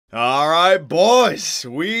Alright, boys,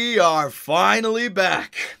 we are finally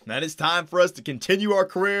back. And it's time for us to continue our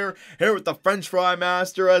career here with the French Fry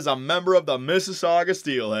Master as a member of the Mississauga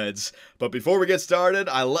Steelheads. But before we get started,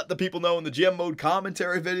 I let the people know in the GM Mode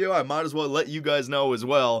commentary video, I might as well let you guys know as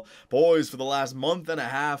well. Boys, for the last month and a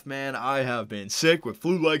half, man, I have been sick with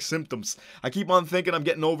flu-like symptoms. I keep on thinking I'm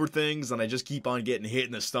getting over things, and I just keep on getting hit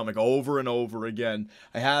in the stomach over and over again.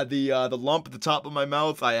 I had the lump at the top of my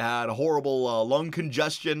mouth, I had horrible lung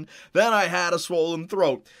congestion, then I had a swollen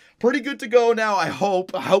throat. Pretty good to go now, I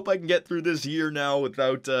hope. I hope I can get through this year now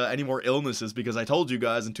without any more illnesses, because I told you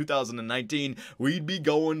guys in 2019 we'd be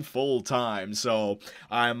going full time. So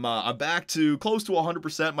I'm back to close to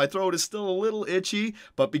 100%. My throat is still a little itchy,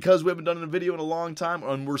 but because we haven't done a video in a long time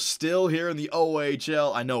and we're still here in the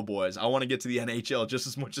OHL, I know, boys, I want to get to the NHL just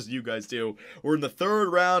as much as you guys do. We're in the third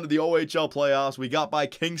round of the OHL playoffs. We got by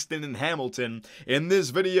Kingston and Hamilton. In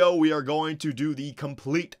this video, we are going to do the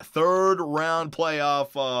complete third round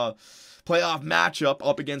playoff matchup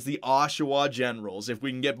up against the Oshawa Generals. If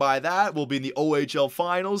we can get by that, we'll be in the OHL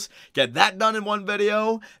Finals, get that done in one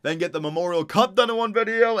video, then get the Memorial Cup done in one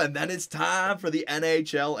video, and then it's time for the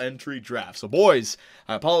NHL entry draft. So boys,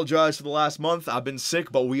 I apologize for the last month. I've been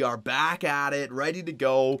sick, but we are back at it, ready to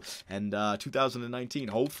go, and 2019,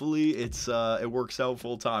 hopefully it works out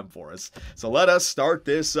full time for us. So let us start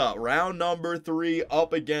this up. Round number 3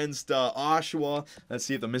 up against Oshawa. Let's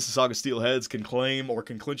see if the Mississauga Steelheads can claim or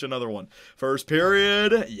can clinch another one. First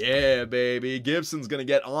period, yeah, baby. Gibson's going to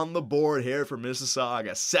get on the board here for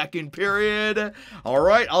Mississauga. Second period, all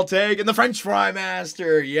right, I'll take. And the French Fry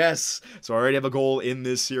Master, yes. So I already have a goal in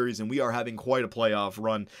this series, and we are having quite a playoff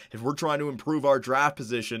run. If we're trying to improve our draft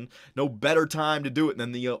position, no better time to do it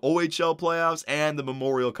than the OHL playoffs and the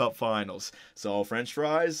Memorial Cup Finals. So, French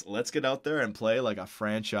Fries, let's get out there and play like a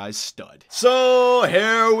franchise stud. So,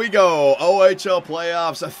 here we go. OHL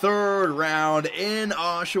playoffs, a third round in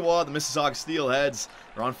Oshawa. The Mississauga Steelheads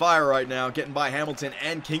are on fire right now, getting by Hamilton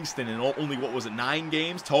and Kingston in only, what was it, 9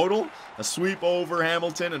 games total? A sweep over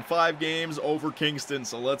Hamilton and 5 games over Kingston.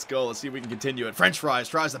 So let's go. Let's see if we can continue it. French Fries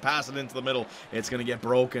tries to pass it into the middle. It's going to get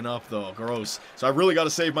broken up, though. Gross. So I really got to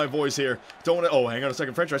save my voice here. Don't want to... Oh, hang on a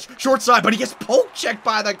second. French Fries. Short side, but he gets poke checked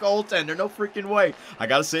by the goaltender. No freaking way. I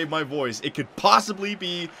got to save my voice. It could possibly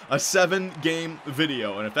be a 7-game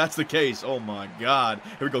video. And if that's the case, oh my God.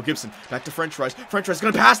 Here we go. Gibson. Back to French Fries. French Fries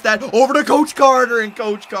going to pass that over to Coach Carter. And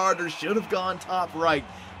Coach Carter should have gone top right.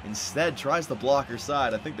 Instead, tries the blocker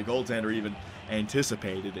side. I think the goaltender even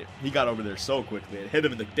anticipated it. He got over there so quickly. It hit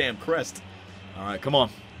him in the damn crest. All right, come on.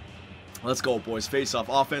 Let's go, boys. Face-off.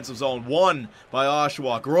 Offensive zone. 1 by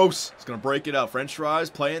Oshawa. Gross. He's going to break it out. French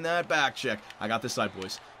Fries playing that back check. I got this side,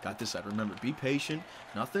 boys. Got this side. Remember, be patient.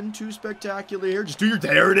 Nothing too spectacular here. Just do your...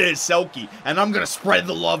 There it is, Selke. And I'm going to spread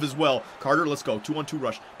the love as well. Carter, let's go. 2-on-2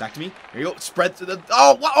 rush. Back to me. There you go. Spread to the...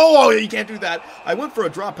 Oh, oh, you can't do that. I went for a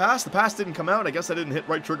drop pass. The pass didn't come out. I guess I didn't hit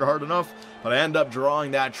right trigger hard enough. But I end up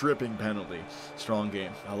drawing that tripping penalty. Strong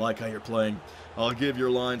game. I like how you're playing. I'll give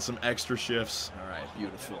your line some extra shifts. All right,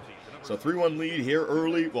 beautiful. So 3-1 lead here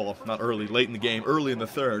early, well, not early, late in the game, early in the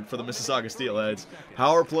third for the Mississauga Steelheads.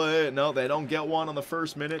 Power play, no, they don't get one on the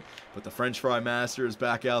first minute, but the French Fry Master is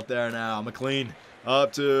back out there now. McLean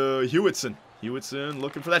up to Hewitson. Hewitson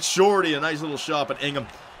looking for that shorty, a nice little shot, but Ingham,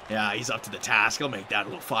 yeah, he's up to the task. He'll make that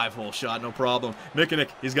little 5-hole shot, no problem. Mickenick,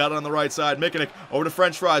 he's got it on the right side. Mickenick over to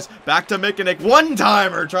French Fries. Back to Mickenick.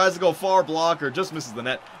 One-timer. Tries to go far blocker. Just misses the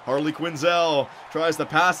net. Harley Quinzel tries to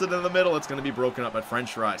pass it in the middle. It's going to be broken up, but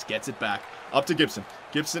French Fries gets it back. Up to Gibson.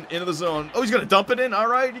 Gibson into the zone. Oh, he's going to dump it in. All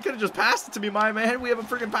right. You could have just passed it to me, my man. We have a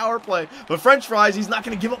freaking power play. But French Fries, he's not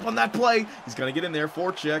going to give up on that play. He's going to get in there.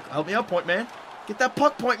 Forecheck. Help me out, point man. Get that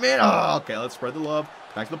puck, point man. Oh, okay. Let's spread the love.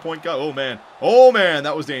 Back to the point guy. Oh, man. Oh, man.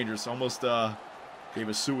 That was dangerous. Almost gave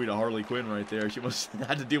a suey to Harley Quinn right there. She must have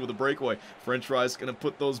had to deal with a breakaway. French Fries going to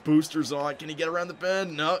put those boosters on. Can he get around the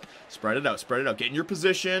bend? No. Spread it out. Spread it out. Get in your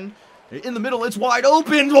position. In the middle. It's wide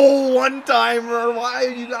open. Oh, one-timer. Why are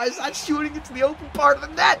you guys not shooting into the open part of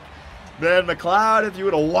the net? Man, McLeod, if you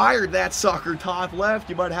would have wired that sucker top left,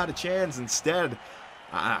 you might have had a chance. Instead,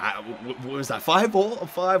 what was that? 5-hole? A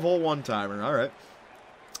 5-hole one-timer. All right.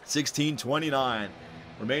 16:29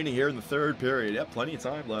 remaining here in the third period. Yeah, plenty of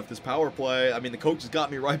time left. This power play, I mean, the coach has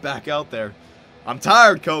got me right back out there. I'm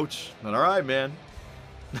tired, coach. But all right, man.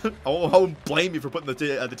 I won't blame you for putting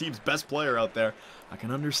the team's best player out there. I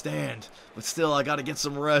can understand. But still, I got to get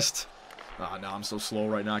some rest. Oh, no, I'm so slow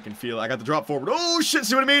right now. I can feel it. I got the drop forward. Oh, shit.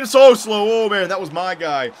 See what I mean? So slow. Oh, man, that was my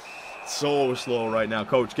guy. So slow right now.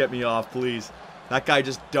 Coach, get me off, please. That guy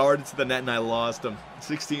just darted to the net and I lost him.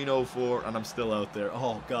 16:04 and I'm still out there.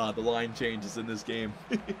 Oh god, the line changes in this game.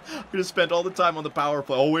 I could have spent all the time on the power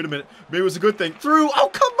play. Oh, wait a minute. Maybe it was a good thing. Through. Oh,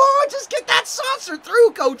 come on. Just get that saucer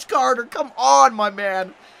through, Coach Carter. Come on, my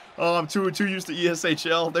man. Oh, I'm too used to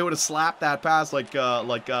ESHL. They would have slapped that pass like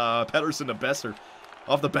Pedersen to Besser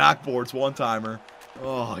off the backboards one-timer.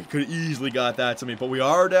 Oh, he could have easily got that to me. But we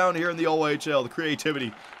are down here in the OHL. The creativity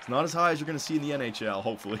is not as high as you're going to see in the NHL,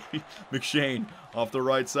 hopefully. McShane off the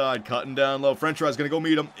right side, cutting down low. French fry's going to go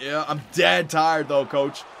meet him. Yeah, I'm dead tired, though,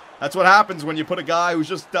 Coach. That's what happens when you put a guy who's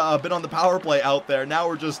just been on the power play out there. Now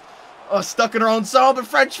we're just stuck in our own zone. But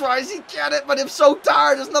French fries, he get it. But I'm so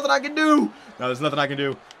tired, there's nothing I can do. No, there's nothing I can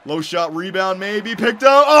do. Low shot, rebound, maybe. Picked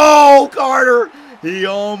up. Oh, Carter! He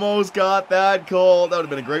almost got that call. That would have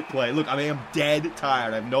been a great play. Look, I am dead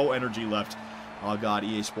tired. I have no energy left. Oh, God,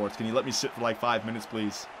 EA Sports. Can you let me sit for like 5 minutes,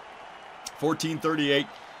 please? 14:38.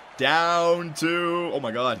 Down to... Oh,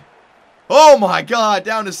 my God. Oh, my God.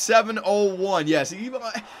 Down to 7:01. Yes.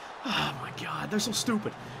 Oh, my God. They're so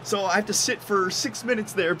stupid. So I have to sit for 6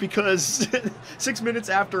 minutes there because... 6 minutes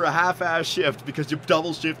after a half-ass shift because you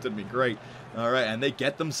double shifted me. Great. All right, and they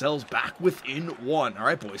get themselves back within one. All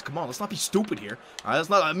right, boys, come on. Let's not be stupid here. All right, that's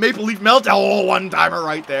not a Maple Leaf meltdown. Oh, one-timer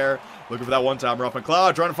right there. Looking for that one-timer off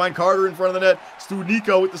McLeod. Trying to find Carter in front of the net.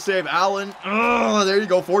 Studnicka with the save. Allen. Oh, there you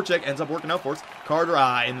go. Forecheck. Ends up working out for us. Carter,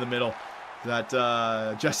 in the middle. That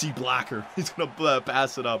Jesse Blacker. He's going to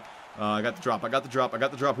pass it up. I got the drop. I got the drop. I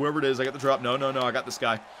got the drop. Whoever it is, I got the drop. No. I got this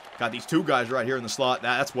guy. Got these two guys right here in the slot.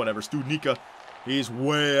 That's whatever. Studnicka. He's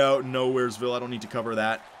way out in Nowheresville. I don't need to cover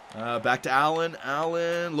that. Back to Allen.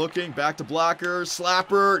 Allen looking. Back to Blacker.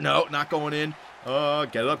 Slapper. No, not going in.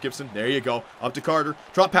 Get it up, Gibson. There you go. Up to Carter.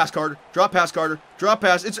 Drop pass, Carter. Drop pass, Carter. Drop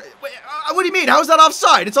pass. Wait, what do you mean? How is that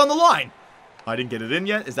offside? It's on the line. I didn't get it in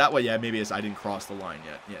yet? Is that what? Yeah, maybe it's I didn't cross the line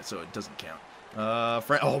yet. Yeah, so it doesn't count.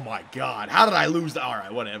 Oh my God. How did I lose that? All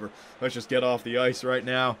right, whatever. Let's just get off the ice right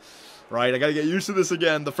now. Right, I got to get used to this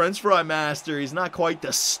again. The French fry master, he's not quite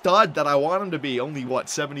the stud that I want him to be. Only, what,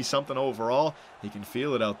 70-something overall? He can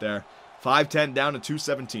feel it out there. 5'10", down to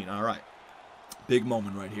 217. All right. Big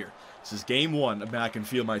moment right here. This is game one. I can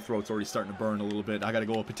feel my throat's already starting to burn a little bit. I got to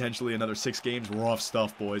go potentially another 6 games. Rough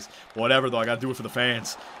stuff, boys. Whatever, though. I got to do it for the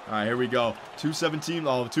fans. All right, here we go. 2:17.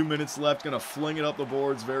 Oh, 2 minutes left. Going to fling it up the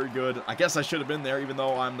boards. Very good. I guess I should have been there, even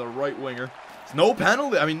though I'm the right winger. No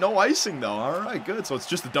penalty. I mean, no icing, though. All right, good. So it's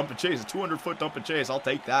just a dump and chase. A 200-foot dump and chase. I'll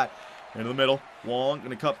take that. Into the middle. Wong going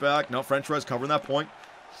to cut back. No, French fries covering that point.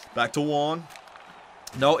 Back to Wong.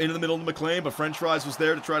 No, into the middle to McLean, but French fries was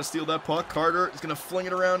there to try to steal that puck. Carter is going to fling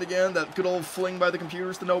it around again. That good old fling by the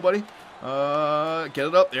computers to nobody. Get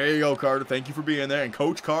it up. There you go, Carter. Thank you for being there. And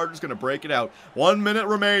Coach Carter's going to break it out. 1 minute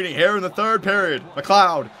remaining here in the third period.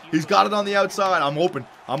 McLeod, he's got it on the outside. I'm open.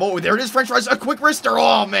 There it is, French fries. A quick wrister.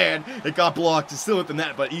 Oh, man. It got blocked. It's still at the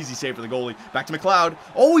net, but easy save for the goalie. Back to McLeod.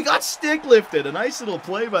 Oh, he got stick lifted. A nice little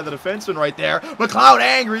play by the defenseman right there. McLeod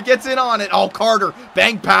angry. Gets in on it. Oh, Carter.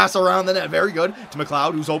 Bang pass around the net. Very good. To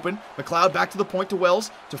McLeod, who's open. McLeod back to the point to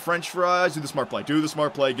Wells. To French fries. Do the smart play. Do the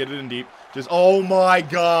smart play. Get it in deep. Just, oh, my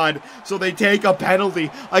God. So they take a penalty.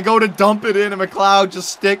 I go to dump it in, and McLeod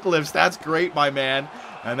just stick lifts. That's great, my man.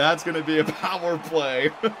 And that's going to be a power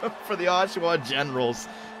play for the Oshawa Generals.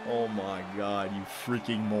 Oh, my God, you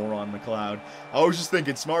freaking moron, McLeod. I was just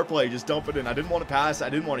thinking, smart play, just dump it in. I didn't want to pass it. I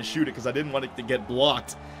didn't want to shoot it because I didn't want it to get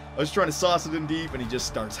blocked. I was trying to sauce it in deep, and he just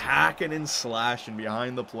starts hacking and slashing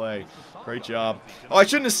behind the play. Great job. Oh, I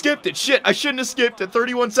shouldn't have skipped it. Shit, I shouldn't have skipped it.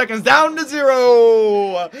 31 seconds, down to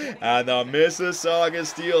 0. And the Mississauga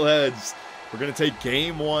Steelheads. We're going to take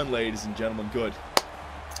game one, ladies and gentlemen. Good.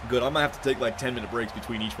 Good. I'm going to have to take like 10-minute breaks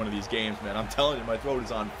between each one of these games, man. I'm telling you, my throat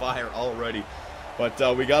is on fire already.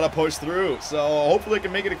 But we got to push through. So hopefully I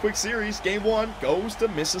can make it a quick series. Game one goes to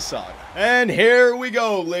Mississauga. And here we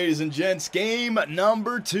go, ladies and gents. Game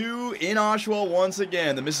number 2 in Oshawa once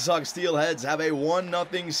again. The Mississauga Steelheads have a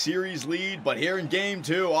 1-0 series lead. But here in game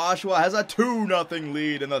 2, Oshawa has a 2-0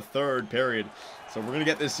 lead in the third period. So we're going to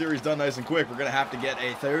get this series done nice and quick. We're going to have to get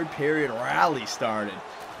a third period rally started.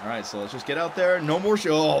 All right, so let's just get out there. No more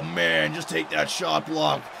Oh, man, just take that shot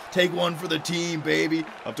block. Take one for the team, baby.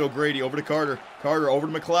 Up to O'Grady, over to Carter. Carter over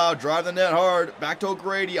to McLeod. Drive the net hard. Back to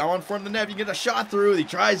O'Grady. I'm on front of the net. You get a shot through. He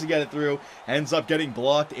tries to get it through. Ends up getting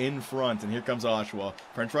blocked in front. And here comes Oshawa.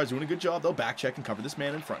 French fries doing a good job, though. Back check and cover this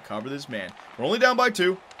man in front. Cover this man. We're only down by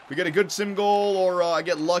 2. We get a good sim goal, or I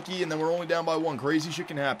get lucky, and then we're only down by 1. Crazy shit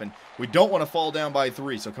can happen. We don't want to fall down by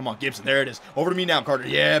 3, so come on, Gibson. There it is. Over to me now, Carter.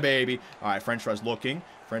 Yeah, baby. All right, French fries looking.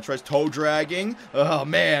 French fries toe dragging. Oh,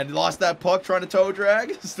 man. Lost that puck trying to toe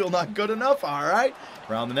drag. Still not good enough. All right.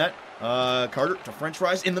 Around the net. Carter to French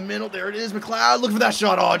fries in the middle. There it is. McLeod, look for that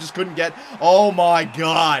shot. Oh, I just couldn't get. Oh my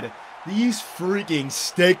God. These freaking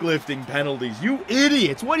stick lifting penalties. You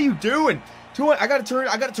idiots. What are you doing? I gotta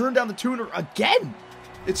turn down the tuner again.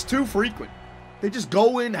 It's too frequent. They just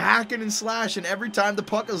go in hacking and slashing every time the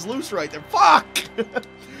puck is loose right there. Fuck!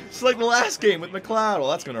 It's like the last game with McLeod. Well,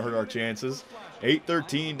 that's gonna hurt our chances.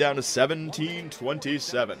 8-13 down to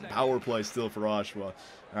 17-27. Power play still for Oshawa.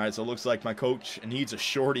 Alright, so it looks like my coach needs a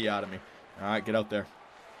shorty out of me. Alright, get out there.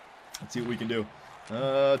 Let's see what we can do.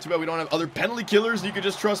 Too bad we don't have other penalty killers. You could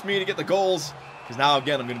just trust me to get the goals. Because now,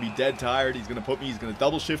 again, I'm going to be dead tired. He's going to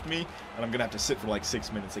double shift me. And I'm going to have to sit for like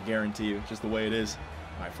 6 minutes, I guarantee you. Just the way it is.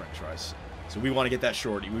 Alright, French fries. So we want to get that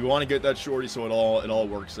shorty. We want to get that shorty so it all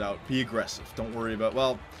works out. Be aggressive. Don't worry about,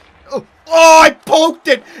 well... Oh, I poked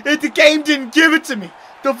it! The game didn't give it to me!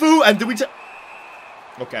 And did we...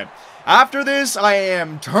 Okay. After this, I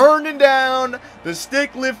am turning down the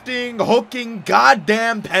stick lifting, hooking,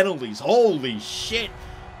 goddamn penalties. Holy shit.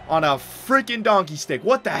 On a freaking donkey stick.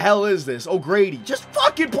 What the hell is this? O'Grady, just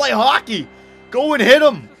fucking play hockey. Go and hit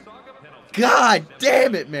him. God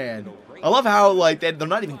damn it, man. I love how, like, they're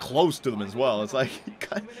not even close to them as well. It's like,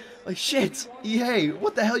 shit. EA,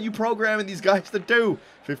 what the hell are you programming these guys to do?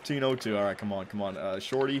 15-02. All right, come on.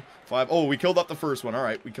 Shorty, 5. Oh, we killed up the first one. All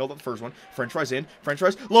right, we killed up the first one. French fries in. French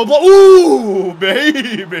fries. Low blow. Ooh,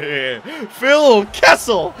 baby. Phil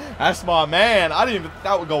Kessel. That's my man. I didn't even think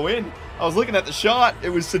that would go in. I was looking at the shot. It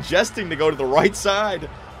was suggesting to go to the right side.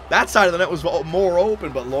 That side of the net was more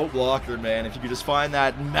open, but low blocker, man. If you could just find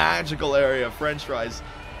that magical area of French fries.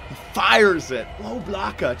 He fires it. Low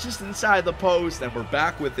blocker, just inside the post, and we're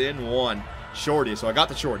back within one. Shorty, so I got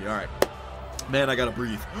the shorty. All right. Man, I gotta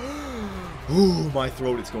breathe. Ooh, my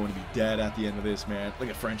throat is going to be dead at the end of this, man. Look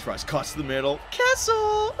at French fries. Cuts to the middle. Kessel.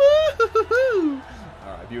 All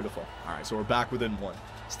right, beautiful. All right, so we're back within one.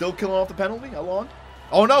 Still killing off the penalty. How long?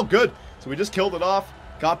 Oh, no, good. So we just killed it off.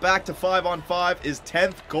 Got back to 5-on-5. His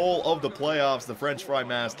 10th goal of the playoffs. The French fry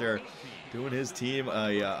master doing his team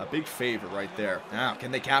a big favor right there. Now,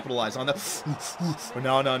 can they capitalize on that?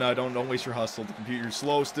 No. Don't waste your hustle. The computer's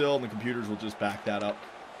slow still, and the computers will just back that up.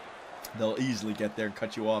 They'll easily get there and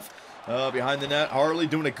cut you off. Behind the net, Harley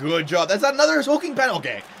doing a good job. That's another hooking penalty.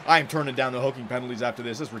 Okay, I am turning down the hooking penalties after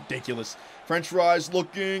this. That's ridiculous. French fries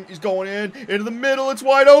looking. He's going into the middle. It's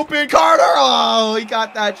wide open. Carter. Oh, he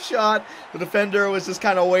got that shot. The defender was just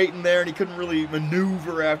kind of waiting there, and he couldn't really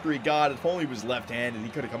maneuver after he got it. If only he was left-handed, he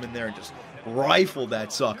could have come in there and just rifled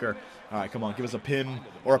that sucker. All right, come on. Give us a PIM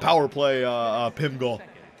or a power play PIM goal.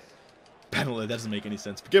 Penalty. That doesn't make any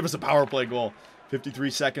sense. Give us a power play goal.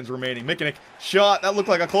 53 seconds remaining. Mickenick shot. That looked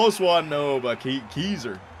like a close one. No, but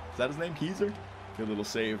Keyser. Is that his name? Keyser? Good little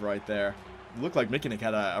save right there. It looked like Mickenick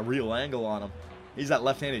had a real angle on him. He's that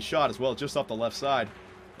left-handed shot as well, just off the left side.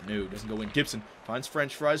 No, doesn't go in. Gibson finds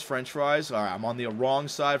French fries. All right, I'm on the wrong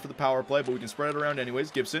side for the power play, but we can spread it around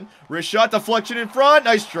anyways. Gibson. Wrist shot. Deflection in front.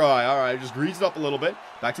 Nice try. All right, just greased it up a little bit.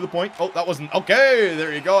 Back to the point. Oh, that wasn't... Okay,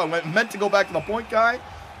 there you go. I meant to go back to the point guy.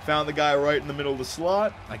 Found the guy right in the middle of the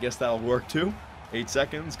slot. I guess that'll work too. 8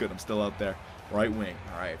 seconds. Good, I'm still out there. Right wing.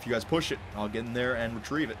 All right, if you guys push it, I'll get in there and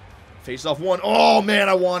retrieve it. Face off one. Oh, man,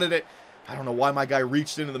 I wanted it. I don't know why my guy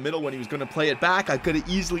reached into the middle when he was going to play it back. I could have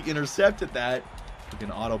easily intercepted that.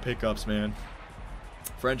 Freaking auto pickups, man.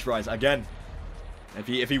 French fries. Again,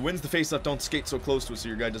 if he wins the face-off, don't skate so close to it so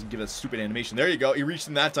your guy doesn't give that stupid animation. There you go. He reached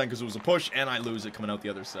in that time because it was a push, and I lose it coming out the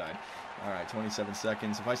other side. All right, 27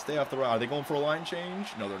 seconds. If I stay off the route, are they going for a line change?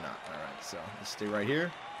 No, they're not. All right, so let's stay right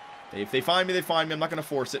here. If they find me, they find me. I'm not going to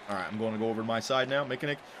force it. All right, I'm going to go over to my side now.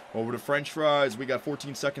 Mickenick over to French fries. We got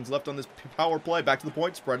 14 seconds left on this power play. Back to the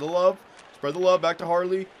point. Spread the love. Spread the love. Back to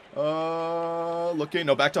Harley. Looking.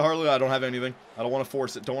 No, back to Harley. I don't have anything. I don't want to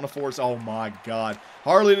force it. Don't want to force. Oh, my God.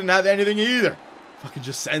 Harley didn't have anything either. Fucking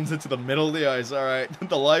just sends it to the middle of the ice. All right.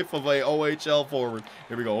 The life of a OHL forward.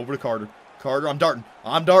 Here we go. Over to Carter. Carter, I'm darting.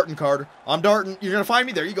 I'm darting, Carter. I'm darting. You're going to find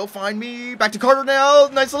me. There you go. Find me. Back to Carter now.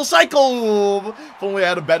 Nice little cycle. If only I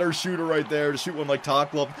had a better shooter right there to shoot one like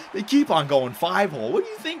Top Glove. They keep on going 5-hole. What do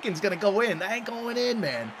you thinking's going to go in? That ain't going in,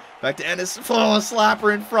 man. Back to Ennis. Oh,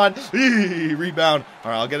 slapper in front. Rebound. All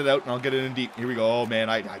right, I'll get it out, and I'll get it in deep. Here we go. Oh, man,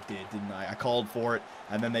 I did, didn't I? I called for it,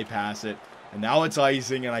 and then they pass it. And now it's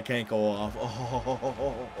icing, and I can't go off.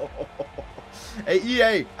 Oh. Hey,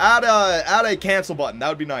 EA, add a cancel button. That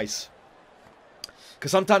would be nice.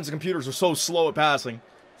 Because sometimes the computers are so slow at passing,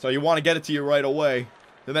 so you want to get it to you right away.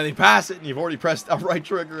 And then they pass it, and you've already pressed the right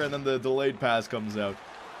trigger, and then the delayed pass comes out.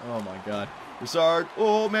 Oh, my God. Broussard.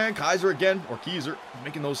 Oh, man. Kaiser again. Or Keyser.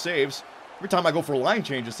 Making those saves. Every time I go for a line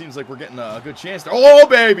change, it seems like we're getting a good chance there. Oh,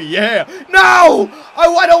 baby, yeah. No!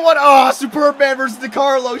 I don't want... Oh, superb man versus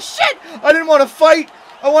DiCarlo. Shit! I didn't want to fight.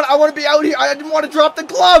 I want to be out here. I didn't want to drop the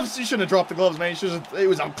gloves. You shouldn't have dropped the gloves, man. It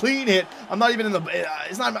was a clean hit. I'm not even in the...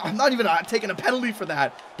 I'm not even taking a penalty for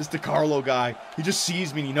that. This DiCarlo guy, he just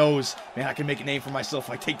sees me and he knows, man, I can make a name for myself if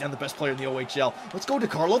I take down the best player in the OHL. Let's go,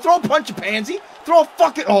 DiCarlo. Throw a punch, you pansy. Throw a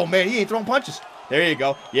fucking... Oh, man, he ain't throwing punches. There you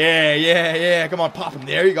go. Yeah. Come on, pop him.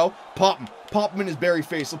 There you go. Pop him. Pop him in his berry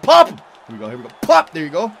face. So pop him. Here we go. Pop. There you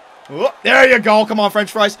go. Oh, there you go. Come on,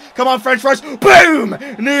 French fries. Come on, French fries. Boom!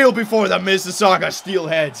 Kneel before the Mississauga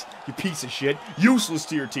Steelheads. You piece of shit. Useless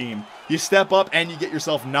to your team. You step up and you get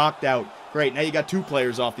yourself knocked out. Great. Now you got 2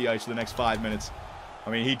 players off the ice for the next 5 minutes. I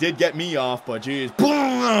mean, he did get me off, but geez.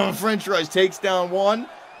 Boom! French fries takes down one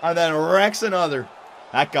and then wrecks another.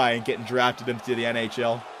 That guy ain't getting drafted into the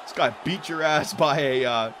NHL. This guy beat your ass by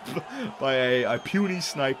a puny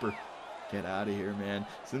sniper. Get out of here, man.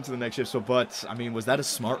 It's into the next shift. So, but, I mean, was that a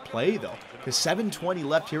smart play, though? Because 7:20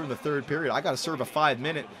 left here in the 3rd period. I got to serve a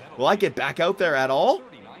 5-minute. Will I get back out there at all?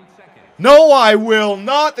 No, I will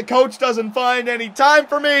not. The coach doesn't find any time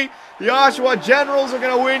for me. The Oshawa Generals are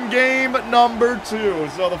going to win game number 2.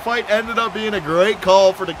 So, the fight ended up being a great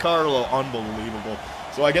call for DiCarlo. Unbelievable.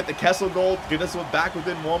 So, I get the Kessel goal, get us back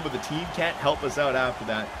within 1, but the team can't help us out after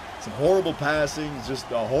that. Some horrible passing, just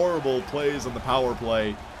horrible plays on the power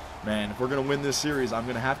play. Man, if we're going to win this series, I'm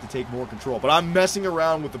going to have to take more control. But I'm messing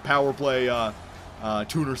around with the power play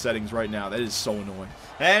tuner settings right now. That is so annoying.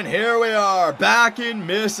 And here we are, back in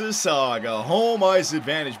Mississauga. Home ice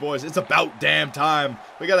advantage, boys. It's about damn time.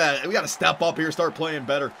 We gotta step up here, start playing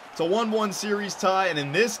better. It's a 1-1 series tie, and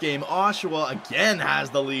in this game, Oshawa again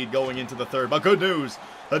has the lead going into the 3rd. But good news.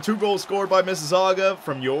 A 2 goals scored by Mississauga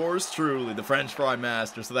from yours truly, the French Fry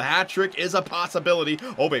Master. So the hat trick is a possibility.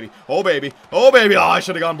 Oh, baby. Oh, baby. Oh, baby. Oh, I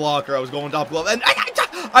should have gone blocker. I was going top glove. And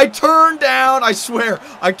I turned down, I swear,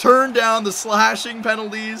 I turned down the slashing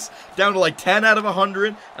penalties down to like 10 out of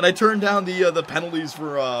 100. And I turned down the penalties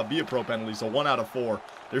for Be a Pro penalties, so 1 out of 4.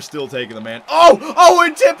 They're still taking the man. Oh,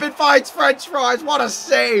 and Tippett finds French fries. What a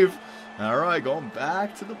save. All right, going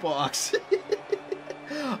back to the box.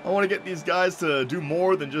 I want to get these guys to do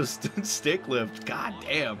more than just stick lift. God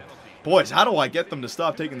damn. Boys, how do I get them to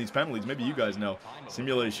stop taking these penalties? Maybe you guys know.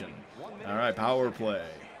 Simulation. All right, power play.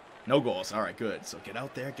 No goals. All right, good. So get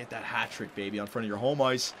out there, get that hat trick, baby, on front of your home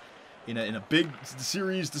ice in a big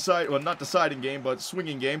series not deciding game, but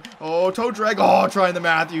swinging game. Oh, toe drag. Oh, trying the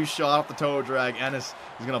Matthews shot off the toe drag. Ennis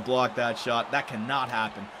is going to block that shot. That cannot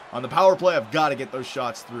happen. On the power play, I've got to get those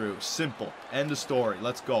shots through. Simple. End of story.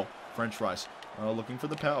 Let's go. French fries. Looking for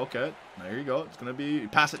the pass. Okay, there you go. It's going to be...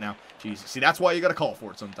 Pass it now. Jeez. See, that's why you got to call for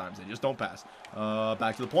it sometimes. They just don't pass.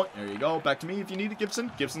 Back to the point. There you go. Back to me if you need it,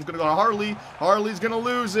 Gibson. Gibson's going to go to Harley. Harley's going to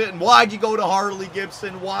lose it. And why'd you go to Harley,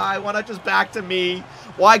 Gibson? Why? Why not just back to me?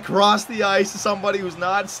 Why cross the ice to somebody who's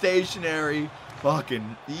not stationary?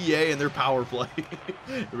 Fucking EA and their power play.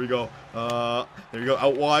 Here we go. There you go.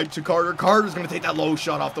 Out wide to Carter. Carter's going to take that low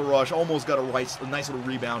shot off the rush. Almost got a nice little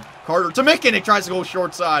rebound. Carter to Mickenick. Tries to go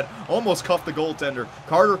short side. Almost cuffed the goaltender.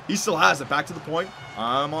 Carter, he still has it. Back to the point.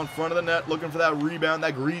 I'm on front of the net looking for that rebound,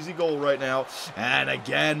 that greasy goal right now. And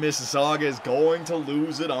again, Mississauga is going to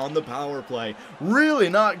lose it on the power play. Really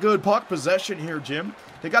not good puck possession here, Jim.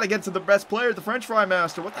 They got to get to the best player, the French Fry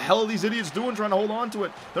Master. What the hell are these idiots doing trying to hold on to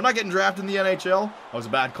it? They're not getting drafted in the NHL. That was a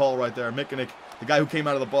bad call right there. Mickenick, the guy who came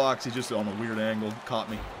out of the box, he's just on a weird angle. Caught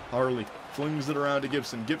me. Harley flings it around to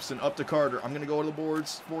Gibson. Gibson up to Carter. I'm going to go to the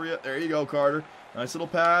boards for you. There you go, Carter. Nice little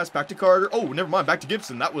pass. Back to Carter. Oh, never mind. Back to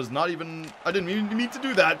Gibson. That was not even... I didn't even mean to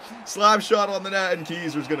do that. Slap shot on the net, and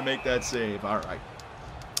Keyser's going to make that save. All right.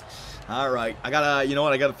 All right, I gotta, you know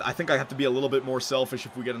what, I think I have to be a little bit more selfish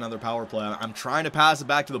if we get another power play. I'm trying to pass it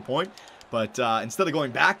back to the point, but instead of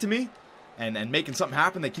going back to me and making something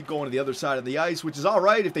happen, they keep going to the other side of the ice, which is all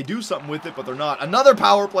right if they do something with it, but they're not. Another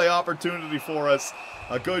power play opportunity for us.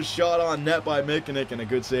 A good shot on net by Mickenick and a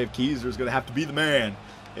good save. Keyser's gonna have to be the man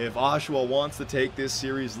if Oshawa wants to take this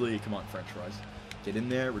series lead. Come on, French fries. Get in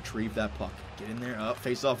there, retrieve that puck. Get in there, up,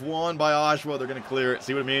 face off one by Oshawa. They're gonna clear it.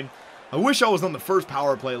 See what I mean? I wish I was on the first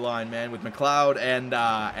power play line, man, with McLeod and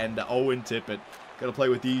Owen Tippett. Got to play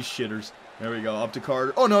with these shitters. There we go, up to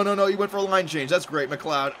Carter. Oh, no, he went for a line change. That's great,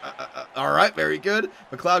 McLeod. All right, very good.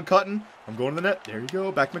 McLeod cutting. I'm going to the net. There you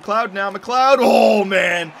go. Back McLeod now. McLeod. Oh,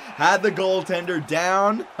 man. Had the goaltender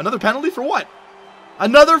down. Another penalty for what?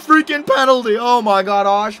 Another freaking penalty. Oh, my God.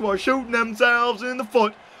 Oshawa shooting themselves in the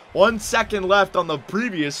foot. 1 second left on the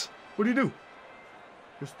previous. What do you do?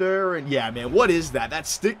 Just there, and yeah, man, what is that? That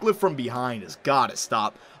stick lift from behind has got to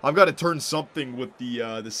stop. I've got to turn something with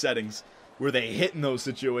the settings. where they hit in those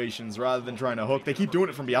situations rather than trying to hook. They keep doing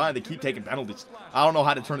it from behind. They keep taking penalties. I don't know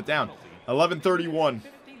how to turn it down. 11:31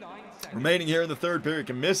 remaining here in the third period.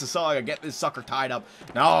 Can Mississauga get this sucker tied up?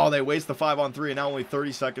 No, they waste the 5-on-3, and now only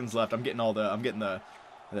 30 seconds left. I'm getting the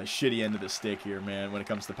shitty end of the stick here, man, when it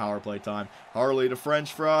comes to power play time. Harley to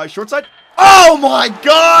French fry, short side. Oh my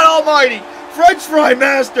God almighty! French fry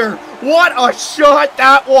master! What a shot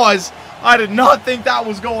that was! I did not think that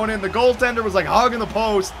was going in. The goaltender was like hugging the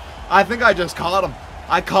post. I think I just caught him.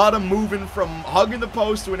 I caught him moving from hugging the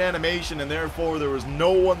post to an animation, and therefore there was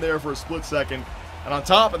no one there for a split second. And on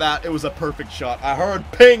top of that, it was a perfect shot. I heard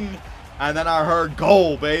ping, and then I heard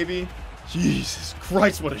goal, baby. Jesus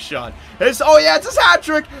Christ, what a shot. Oh yeah, it's his hat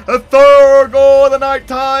trick. A third goal of the night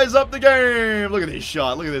ties up the game. Look at this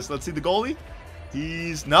shot. Look at this. Let's see the goalie.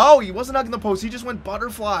 No, he wasn't hugging the post. He just went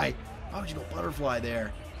butterfly. Why would you go butterfly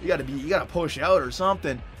there? You gotta push out or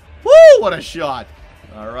something. Woo, what a shot.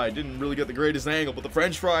 All right, didn't really get the greatest angle, but the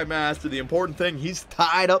French fry master, the important thing, he's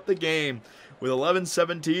tied up the game with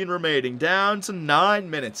 11:17 remaining, down to 9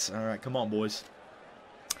 minutes. All right, come on, boys.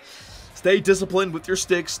 Stay disciplined with your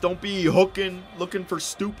sticks. Don't be hooking, looking for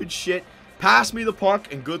stupid shit. Pass me the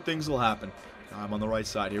puck, and good things will happen. I'm on the right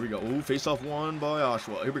side. Here we go. Ooh, face-off one by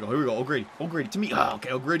Oshawa. Here we go. Here we go. O'Grady. O'Grady to me. Oh,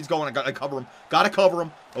 okay, O'Grady's going. I gotta cover him. Gotta cover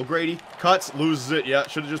him. O'Grady cuts, loses it. Yeah,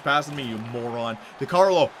 should have just passed to me, you moron.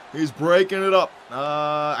 DiCarlo, he's breaking it up.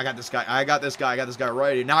 I got this guy. I got this guy. I got this guy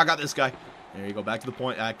right here. Now I got this guy. There you go. Back to the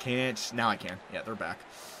point. I can't. Now I can. Yeah, they're back.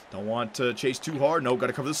 Don't want to chase too hard. No,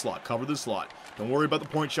 gotta cover the slot. Cover the slot. Don't worry about the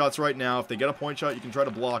point shots right now. If they get a point shot, you can try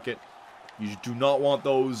to block it. You do not want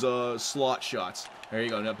those slot shots. There you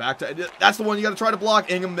go. Now back to... That's the one you got to try to block.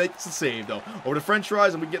 Ingham makes the save, though. Over to French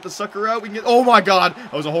fries, and we can get the sucker out. We can get... Oh, my God.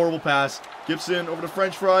 That was a horrible pass. Gibson over to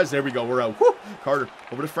French fries. There we go. We're out. Woo! Carter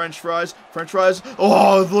over to French fries. French fries. Oh,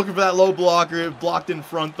 I was looking for that low blocker. It blocked in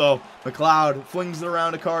front, though. McLeod flings it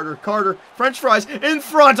around to Carter. Carter. French fries in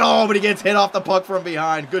front. Oh, but he gets hit off the puck from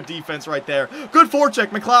behind. Good defense right there. Good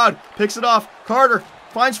forecheck. McLeod picks it off. Carter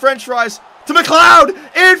finds French fries. To McLeod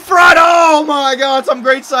in front. Oh my God, some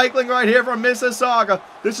great cycling right here from Mississauga.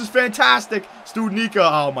 This is fantastic. Studnicka.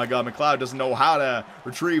 Oh my God, McLeod doesn't know how to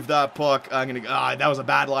retrieve that puck. That was a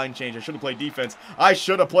bad line change. I should have played defense. I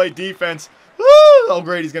should have played defense. Woo! Oh,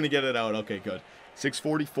 great, he's gonna get it out. Okay, good.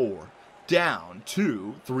 6:44 down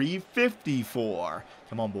to 3:54.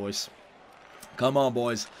 Come on, boys. Come on,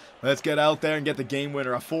 boys. Let's get out there and get the game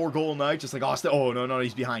winner. A 4-goal night, just like Austin. Oh, no,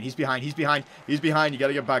 he's behind. He's behind. He's behind. He's behind. You got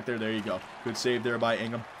to get back there. There you go. Good save there by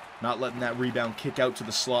Ingham. Not letting that rebound kick out to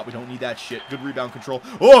the slot. We don't need that shit. Good rebound control.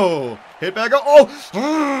 Oh, hit back up.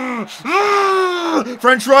 Oh,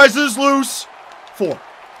 French fries is loose. 4.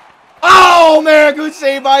 Oh, man, good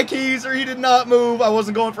save by Keyser. He did not move. I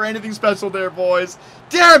wasn't going for anything special there, boys.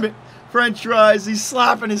 Damn it. French fries, he's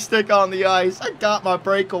slapping his stick on the ice. I got my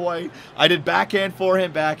breakaway. I did backhand,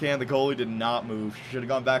 forehand, backhand. The goalie did not move. Should have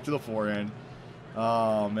gone back to the forehand.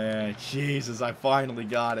 Oh, man. Jesus, I finally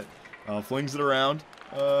got it. Flings it around.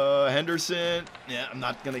 Henderson. Yeah, I'm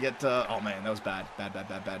not going to get... oh, man, that was bad.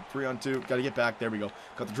 Bad. 3-on-2. Got to get back. There we go.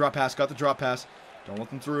 Got the drop pass. Don't let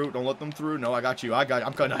them through. Don't let them through. No, I got you. I'm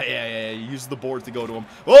going to... Yeah. Use the boards to go to him.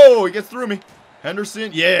 Oh, he gets through me.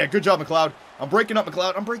 Henderson. Yeah, good job, McLeod. I'm breaking up,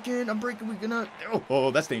 McLeod. I'm breaking. We're gonna... Oh,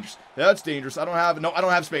 that's dangerous. That's dangerous. I don't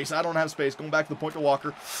have space. Going back to the point to Walker.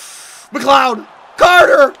 McLeod.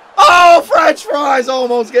 Carter. Oh, French fries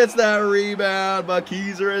almost gets that rebound, but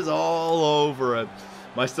Keyser is all over it.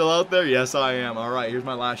 Am I still out there? Yes, I am. All right, here's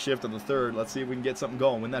my last shift of the third. Let's see if we can get something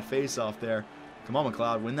going. Win that face-off there. Come on,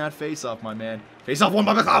 McLeod. Win that face-off, my man. Face-off won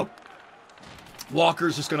by McLeod.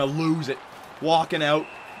 Walker's just gonna lose it. Walking out.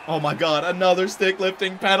 Oh my God, another stick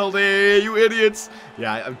lifting penalty, you idiots.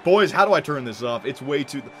 Yeah, boys, how do I turn this off? It's way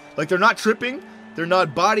too... Like, they're not tripping, they're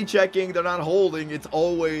not body checking, they're not holding. It's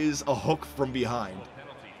always a hook from behind.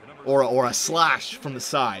 Or a slash from the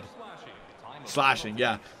side. Slashing,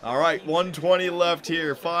 yeah. All right, 1:20 left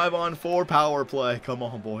here. 5-on-4 power play. Come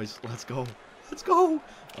on, boys. Let's go.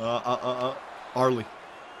 Harley.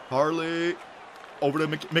 Over to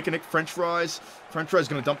Mickenick, French fries. French fries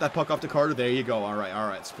gonna dump that puck off to Carter. There you go. All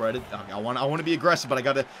right. Spread it. I want to be aggressive, but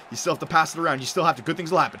you still have to pass it around. You still have to. Good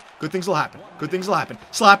things will happen.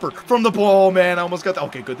 Slapper from the ball, man. I almost got that.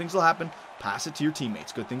 Okay, good things will happen. Pass it to your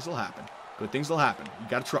teammates. Good things will happen. You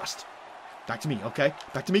gotta trust. Back to me, okay?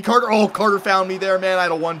 Back to me, Carter. Oh, Carter found me there, man. I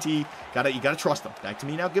had a 1T. You gotta trust him. Back to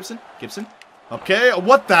me now, Gibson. Okay,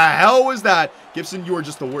 what the hell was that? Gibson, you are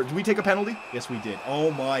just the worst. Did we take a penalty? Yes, we did.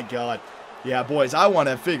 Oh my God. Yeah, boys, I want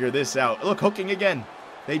to figure this out. Look, hooking again.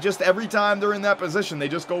 They just, every time they're in that position, they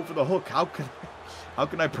just go for the hook. How can... How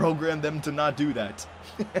can I program them to not do that?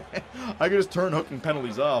 I could just turn hooking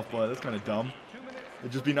penalties off, but that's kind of dumb.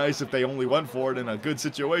 It'd just be nice if they only went for it in a good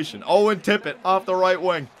situation. Oh, and Tippett off the right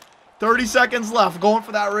wing. 30 seconds left. Going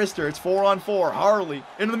for that wrister. It's 4-on-4. Harley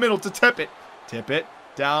into the middle to Tippett. Tippett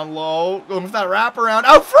down low. Going for that wraparound.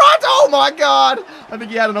 Out front. Oh, my God. I think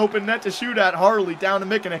he had an open net to shoot at. Harley down to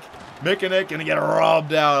Mickenik. Mickenik going to get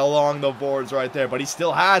rubbed out along the boards right there. But he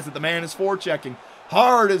still has it. The man is forechecking.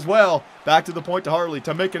 Hard as well. Back to the point to Harley.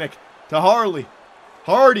 To Mickenik. To Harley.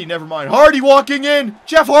 Hardy, never mind. Hardy walking in.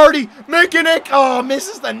 Jeff Hardy. Mickenik. Oh,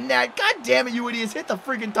 misses the net. God damn it, you idiots. Hit the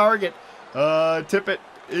freaking target. Tippett.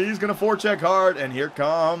 He's going to forecheck hard. And here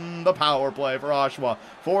come the power play for Oshawa.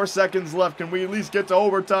 4 seconds left. Can we at least get to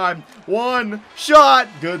overtime? One shot.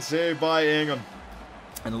 Good save by Ingham.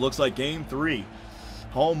 And it looks like game 3.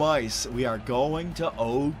 Home ice. We are going to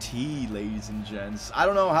OT, ladies and gents. I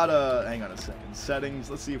don't know how to... Hang on a second. Settings.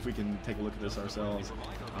 Let's see if we can take a look at this ourselves.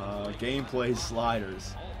 Gameplay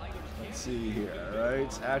sliders. Let's see here,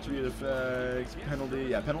 right? Attribute effects, penalty.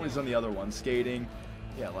 Yeah, penalties on the other one. Skating.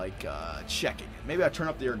 Yeah, like checking. Maybe I turn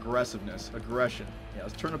up their aggressiveness. Aggression. Yeah,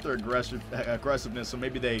 let's turn up their aggressiveness so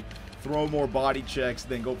maybe they throw more body checks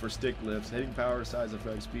than go for stick lifts. Hitting power, size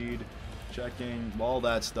effect, speed, checking, all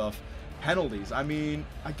that stuff. Penalties. I mean,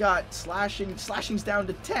 I got slashing. Slashing's down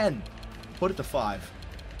to 10. Put it to 5.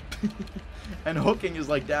 And hooking is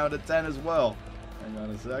like down to 10 as well. Hang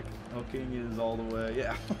on a sec. Hooking is all the way.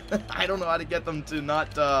 Yeah. I don't know how to get them to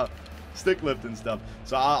not stick lift and stuff.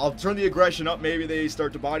 So I'll turn the aggression up. Maybe they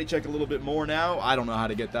start to body check a little bit more now. I don't know how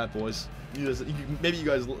to get that, boys. Maybe you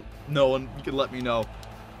guys know and you can let me know.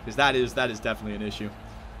 Because that is definitely an issue.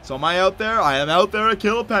 So am I out there? I am out there to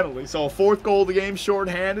kill a penalty. So a 4th goal of the game,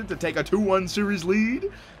 shorthanded to take a 2-1 series lead.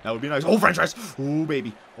 That would be nice. Oh, French ice. Oh,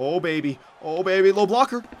 baby. Oh, baby. Oh, baby. Low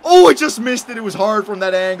blocker. Oh, I just missed it. It was hard from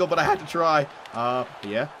that angle, but I had to try.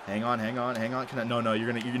 Yeah. Hang on. Can I? No,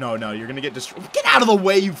 you're gonna get destroyed. Get out of the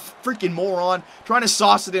way, you freaking moron. Trying to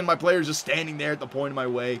sauce it in. My player's just standing there at the point of my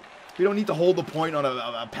way. We don't need to hold the point on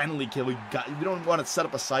a penalty kill. We don't want to set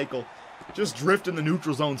up a cycle. Just drift in the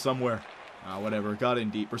neutral zone somewhere. Whatever. Got in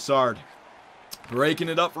deep. Broussard. Breaking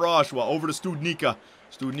it up for Oshawa. Over to Studnicka.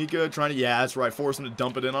 Studnicka trying to... Yeah, that's right. Force him to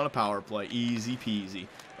dump it in on a power play. Easy peasy.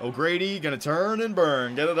 O'Grady going to turn and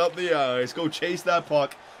burn. Get it up the ice. Go chase that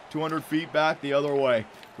puck. 200 feet back the other way.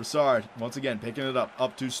 Broussard, once again, picking it up.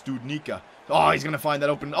 Up to Studnicka. Oh, he's going to find that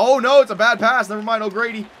open... Oh, no, it's a bad pass. Never mind,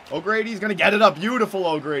 O'Grady. O'Grady's going to get it up. Beautiful,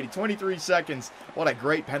 O'Grady. 23 seconds. What a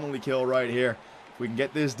great penalty kill right here. We can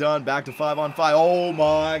get this done. Back to 5-on-5. Oh,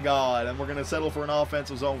 my God. And we're going to settle for an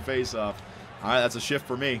offensive zone face-off. All right, that's a shift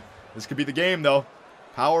for me. This could be the game, though.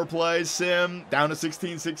 Power play, sim, down to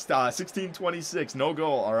 16-26. No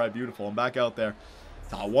goal. All right, beautiful. I'm back out there.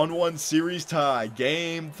 It's a 1-1 series tie.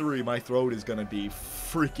 Game 3. My throat is going to be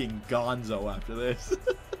freaking gonzo after this.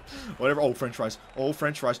 Whatever. Oh, French fries. Oh,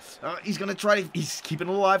 French fries. He's going to try. He's keeping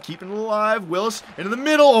it alive. Willis into the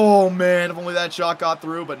middle. Oh, man. If only that shot got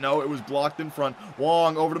through. But no, it was blocked in front.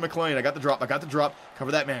 Wong over to McLean. I got the drop.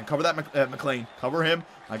 Cover that man. Cover that McLean. Cover him.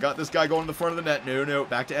 I got this guy going to the front of the net. No.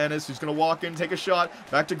 Back to Ennis, who's going to walk in, take a shot.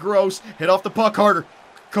 Back to Gross. Hit off the puck harder.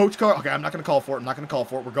 Coach Carr. Okay, I'm not going to call for it.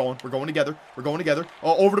 We're going together.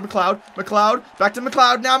 Oh, over to McLeod. Back to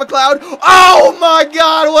McLeod. Now McLeod. Oh, my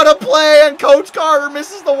God. What a play. And Coach Carter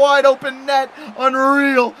misses the wide open net.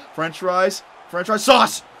 Unreal. French fries.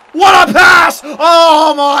 Sauce. What a pass.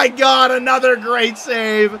 Oh, my God. Another great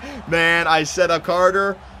save. Man, I set up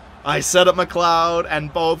Carter. I set up McLeod,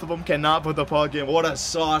 and both of them cannot put the puck in. What a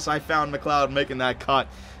sauce. I found McLeod making that cut.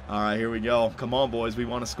 All right, here we go. Come on, boys. We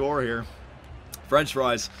want to score here. French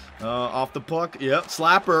fries. Off the puck. Yep,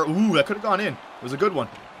 slapper. Ooh, that could have gone in. It was a good one.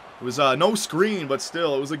 It was no screen, but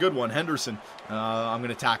still, it was a good one. Henderson. I'm going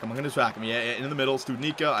to attack him. Yeah, in the middle.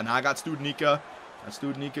 Studnicka, and I got Studnicka.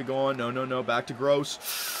 Studnicka going. No. Back to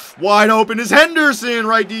Gross. Wide open is Henderson.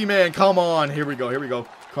 Right D-man. Come on. Here we go.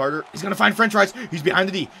 Carter. He's going to find French fries. He's behind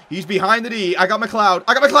the D. I got McLeod.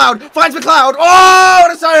 Finds McLeod. Oh,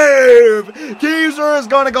 what a save. Kieser is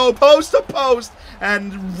going to go post to post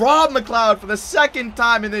and rob McLeod for the 2nd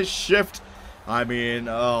time in this shift. I mean,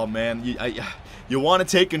 oh, man. You want to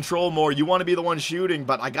take control more. You want to be the one shooting,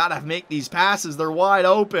 but I got to make these passes. They're wide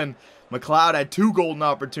open. McLeod had 2 golden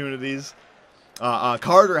opportunities.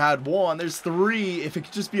 Carter had 1. There's 3. If it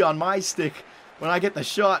could just be on my stick when I get the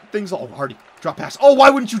shot, things all Hardy. Drop pass. Oh, why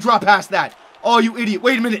wouldn't you drop past that? Oh, you idiot.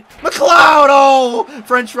 Wait a minute. McLeod. Oh,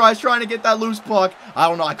 French fries trying to get that loose puck. I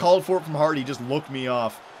don't know. I called for it from Hardy. Just looked me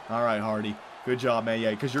off. All right, Hardy. Good job, man.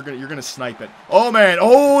 Yeah, because you're gonna snipe it. Oh man.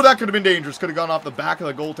 Oh, that could have been dangerous. Could have gone off the back of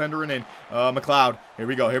the goaltender and in. McLeod. Here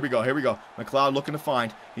we go. McLeod looking to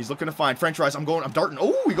find. He's looking to find. French fries. I'm darting.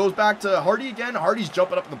 Oh, he goes back to Hardy again. Hardy's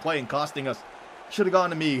jumping up in the play and costing us. Should have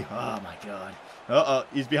gone to me. Oh my God.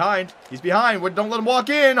 He's behind. Don't let him walk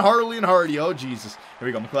in. Harley and Hardy. Oh, Jesus. Here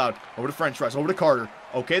we go. McLeod. Over to French fries. Over to Carter.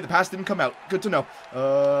 Okay, the pass didn't come out. Good to know.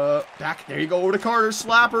 Back. There you go. Over to Carter.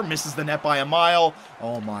 Slapper. Misses the net by a mile.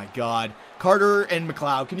 Oh, my God. Carter and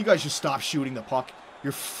McLeod, can you guys just stop shooting the puck?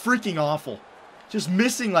 You're freaking awful. Just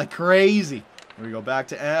missing like crazy. Here we go. Back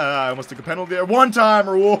to... I almost took a penalty there.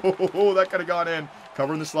 One-timer. Whoa, that could have gone in.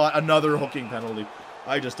 Covering the slot. Another hooking penalty.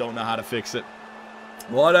 I just don't know how to fix it.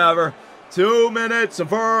 Whatever. 2 minutes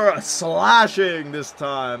for slashing this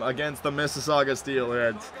time against the Mississauga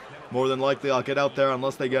Steelheads. More than likely, I'll get out there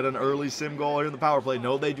unless they get an early sim goal here in the power play.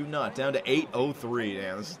 No, they do not. Down to 8:03.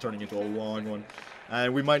 Damn, this is turning into a long one.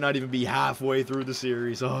 And we might not even be halfway through the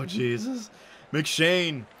series. Oh, Jesus.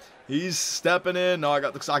 McShane. He's stepping in. No, I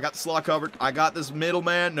got the slot covered. I got this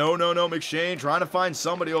middleman. No. McShane trying to find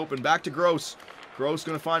somebody open. Back to Gross. Gross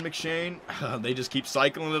going to find McShane. They just keep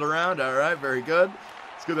cycling it around. All right, very good.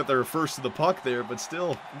 It's good that they're first to the puck there, but still,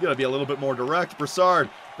 you got to be a little bit more direct. Broussard,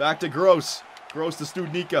 back to Gross. Gross to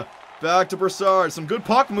Studnicka. Back to Broussard. Some good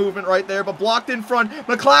puck movement right there, but blocked in front.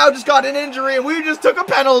 McLeod just got an injury, and we just took a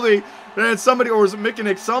penalty. And somebody, or was it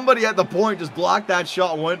Mickenick? Somebody at the point just blocked that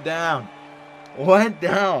shot and went down. In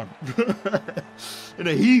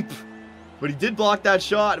a heap. But he did block that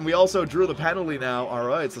shot, and we also drew the penalty now. All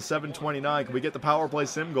right, it's a 7:29. Can we get the power play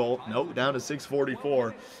sim goal? Nope, down to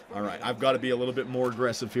 6:44. All right, I've got to be a little bit more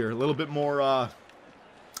aggressive here. A little bit more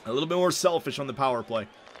selfish on the power play.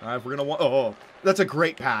 All right, if we're going to want... Oh, that's a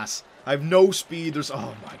great pass. I have no speed. There's...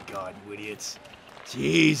 Oh, my God, you idiots.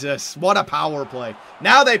 Jesus, what a power play.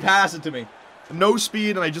 Now they pass it to me. No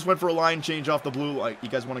speed, and I just went for a line change off the blue. You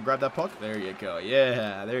guys want to grab that puck? There you go.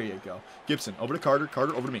 Yeah, there you go. Gibson, over to Carter.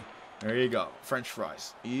 Carter, over to me. There you go. French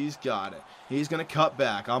fries. He's got it. He's going to cut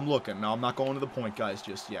back. I'm looking. No, I'm not going to the point, guys,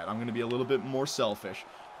 just yet. I'm going to be a little bit more selfish.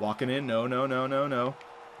 Walking in. No.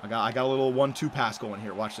 I got a little 1-2 pass going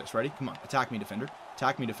here. Watch this. Ready? Come on. Attack me, defender.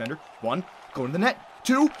 Attack me, defender. 1. Go to the net.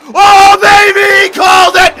 2. Oh, baby! He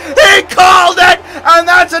called it! He called it! And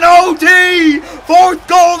that's an OT! 4th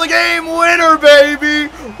goal of the game winner,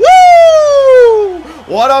 baby! Woo!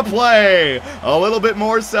 What a play! A little bit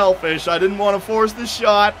more selfish. I didn't want to force the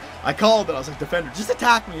shot. I called it. I was like, defender, just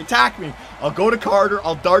attack me, attack me. I'll go to Carter.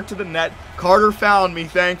 I'll dart to the net. Carter found me,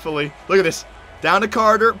 thankfully. Look at this. Down to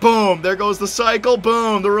Carter. Boom. There goes the cycle.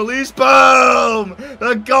 Boom. The release. Boom.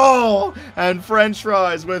 The goal. And French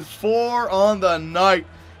fries with 4 on the night.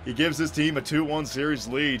 He gives his team a 2-1 series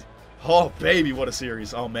lead. Oh, baby, what a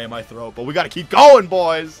series. Oh, man, my throat. But we got to keep going,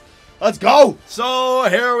 boys. Let's go. So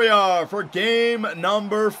here we are for game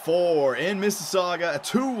number 4 in Mississauga. A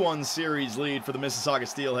 2-1 series lead for the Mississauga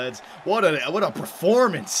Steelheads. What a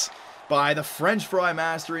performance by the French Fry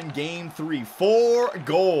Master in game 3. 4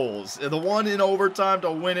 goals. The one in overtime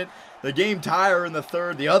to win it. The game tire in the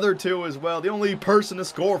 3rd. The other 2 as well. The only person to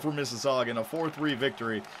score for Mississauga in a 4-3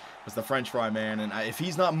 victory was the French Fry man. And if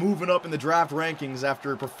he's not moving up in the draft rankings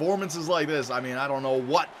after performances like this, I mean, I don't know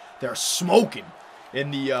what they're smoking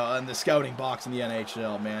in the scouting box in the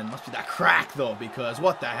NHL, man. Must be that crack, though, because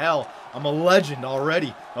what the hell? I'm a legend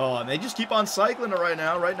already. Oh, and they just keep on cycling it right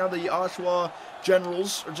now. Right now, the Oshawa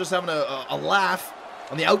Generals are just having a laugh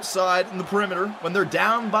on the outside in the perimeter when they're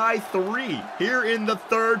down by 3 here in the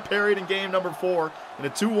 3rd period in game number 4 in a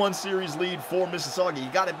 2-1 series lead for Mississauga. You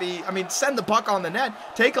got to be, I mean, send the puck on the net,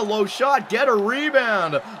 take a low shot, get a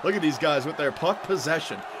rebound. Look at these guys with their puck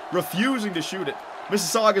possession, refusing to shoot it.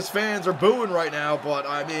 Mississauga's fans are booing right now, but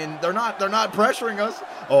I mean, they're not pressuring us.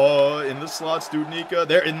 Oh, in the slot, Studnicka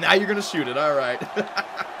there, and now you're gonna shoot it. All right.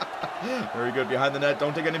 Very good behind the net.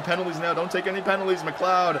 Don't take any penalties now. Don't take any penalties,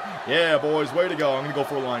 McLeod. Yeah, boys, way to go. I'm gonna go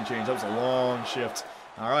for a line change. That was a long shift.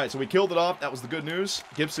 All right, so we killed it off. That was the good news.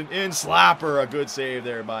 Gibson in, slapper, a good save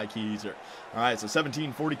there by Keyser. All right, so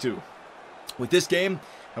 17-42. With this game,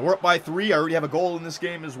 and we're up by 3. I already have a goal in this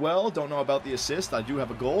game as well. Don't know about the assist. I do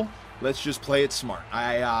have a goal. Let's just play it smart.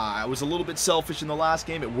 I was a little bit selfish in the last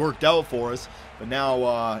game. It worked out for us, but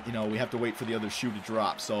now you know, we have to wait for the other shoe to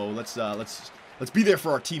drop. So let's be there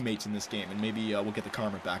for our teammates in this game, and maybe we'll get the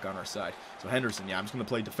karma back on our side. So Henderson, yeah, I'm just gonna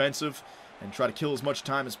play defensive and try to kill as much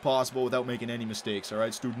time as possible without making any mistakes. All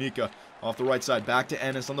right, Studnicka off the right side, back to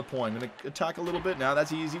Ennis on the point. I'm gonna attack a little bit now.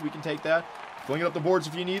 That's easy. We can take that. Fling it up the boards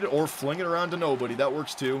if you need it, or fling it around to nobody. That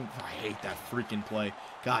works too. I hate that freaking play.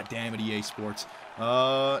 God damn it, EA Sports.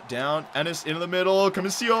 Down. Ennis into the middle.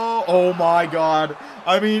 Comicio. Oh my god.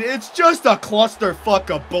 I mean, it's just a clusterfuck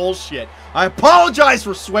of bullshit. I apologize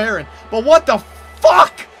for swearing, but what the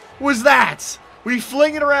fuck was that? We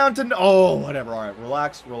fling it around to... Oh, whatever. All right,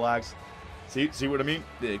 relax, relax. See what I mean?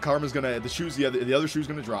 The karma's gonna, the other shoe's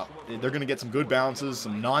gonna drop. They're gonna get some good bounces.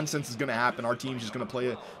 Some nonsense is gonna happen. Our team's just gonna play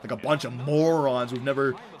like a bunch of morons who've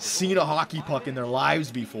never seen a hockey puck in their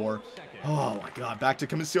lives before. Oh my god! Back to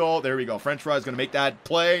Comicio. There we go. French fry's gonna make that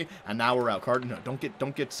play, and now we're out. Carter, no, don't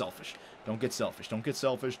get selfish. Don't get selfish. Don't get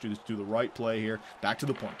selfish. Do the right play here. Back to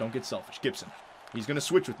the point. Don't get selfish. Gibson. He's going to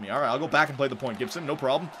switch with me. All right, I'll go back and play the point. Gibson, no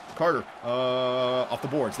problem. Carter, off the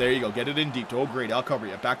boards. There you go. Get it in deep to O'Grady. I'll cover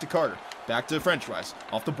you. Back to Carter. Back to French fries.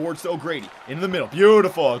 Off the boards to O'Grady. Into the middle.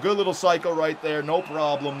 Beautiful. Good little cycle right there. No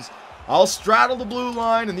problems. I'll straddle the blue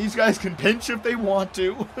line, and these guys can pinch if they want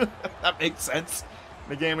to. That makes sense.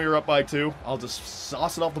 The game we were up by 2. I'll just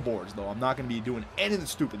sauce it off the boards, though. I'm not going to be doing anything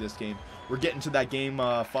stupid this game. We're getting to that game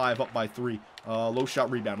 5 up by 3. Low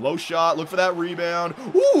shot rebound. Low shot. Look for that rebound.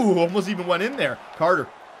 Ooh, almost even went in there. Carter.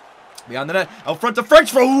 Behind the net. Out front to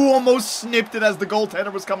French. Ooh, almost snipped it as the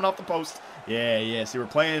goaltender was coming off the post. Yeah. See, we're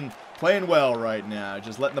playing well right now.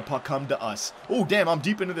 Just letting the puck come to us. Oh, damn. I'm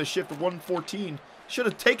deep into this shift of 114. Should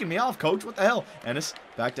have taken me off, coach. What the hell? Ennis.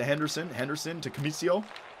 Back to Henderson. Henderson to Comicio.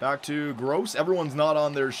 Back to Gross. Everyone's not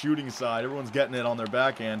on their shooting side. Everyone's getting it on their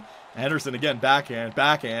backhand. Henderson again. Backhand.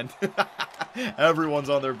 Everyone's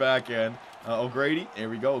on their backhand. O'Grady. There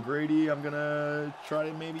we go. O'Grady. I'm going to try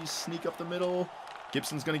to maybe sneak up the middle.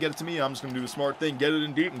 Gibson's going to get it to me. I'm just going to do the smart thing. Get it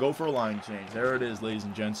in deep and go for a line change. There it is, ladies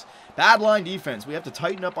and gents. Bad line defense. We have to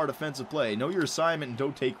tighten up our defensive play. Know your assignment and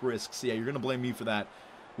don't take risks. Yeah, you're going to blame me for that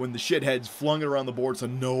when the shitheads flung it around the board to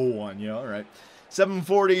no one. Yeah, all right.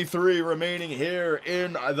 7:43 remaining here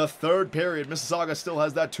in the third period. Mississauga still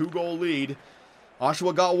has that 2-goal lead.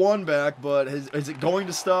 Oshawa got 1 back, but is it going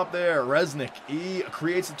to stop there? Resnick, he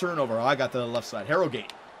creates a turnover. I got the left side.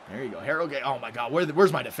 Harrogate. There you go. Harrogate. Oh, my God.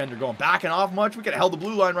 Where's my defender going? Backing off much? We could have held the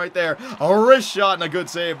blue line right there. A wrist shot and a good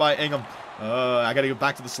save by Ingham. I got to go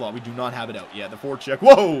back to the slot. We do not have it out. Yeah, the forecheck.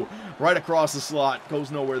 Whoa! Right across the slot.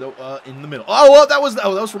 Goes nowhere, though. In the middle. Oh, well, that was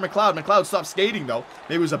for McLeod. McLeod stopped skating, though.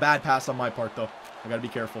 Maybe it was a bad pass on my part, though. I got to be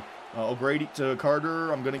careful. O'Grady to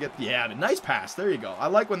Carter. I'm going to get... Yeah, nice pass. There you go. I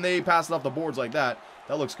like when they pass it off the boards like that.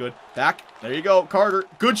 That looks good. Back. There you go. Carter.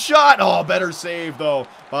 Good shot. Oh, better save, though,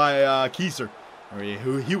 by Kieser. Or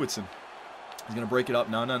Hewitson. He's going to break it up.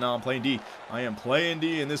 No. I'm playing D. I am playing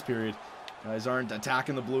D in this period. Guys aren't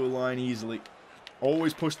attacking the blue line easily.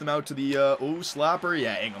 Always push them out to the... slapper.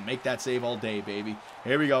 Yeah, Ingham. Make that save all day, baby.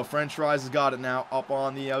 Here we go. French fries has got it now. Up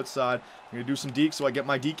on the outside. I'm going to do some deke so I get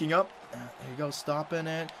my deking up. There you go. Stopping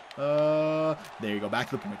it. There you go. Back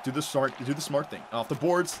to the point. Do the smart thing. Off the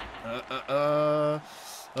boards.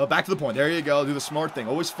 Back to the point. There you go. Do the smart thing.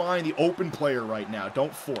 Always find the open player right now.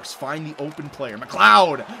 Don't force. Find the open player.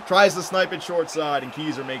 McLeod tries to snipe it short side, and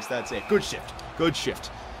Kieser makes that save. Good shift. Good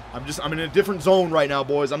shift. I'm in a different zone right now,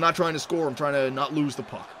 boys. I'm not trying to score. I'm trying to not lose the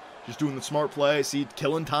puck. Just doing the smart play. See,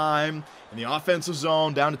 killing time in the offensive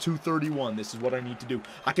zone down to 2:31. This is what I need to do.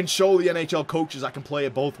 I can show the NHL coaches I can play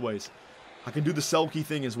it both ways. I can do the Selke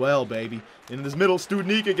thing as well, baby. In this middle,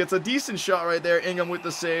 Studnicka gets a decent shot right there. Ingham with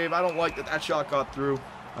the save. I don't like that shot got through.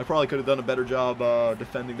 I probably could have done a better job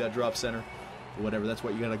defending that drop center. But whatever, that's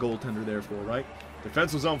what you got a goaltender there for, right?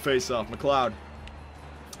 Defensive zone face-off. McLeod.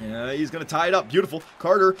 Yeah, he's going to tie it up. Beautiful.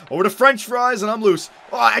 Carter over to French fries, and I'm loose.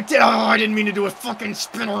 Oh, I didn't mean to do a fucking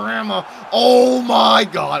spinorama. Oh, my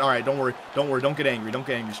God. All right, don't worry. Don't worry. Don't get angry. Don't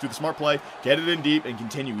get angry. Just do the smart play. Get it in deep and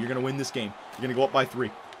continue. You're going to win this game. You're going to go up by 3.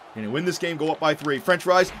 You're going to win this game, go up by 3. French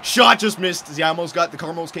fries. Shot just missed. See, I almost got the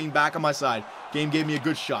Carmels came back on my side. Game gave me a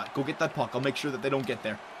good shot. Go get that puck. I'll make sure that they don't get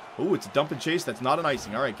there. Oh, it's a dump and chase. That's not an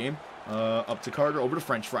icing. All right, game. Up to Carter. Over to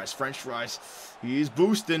French fries. French fries. He's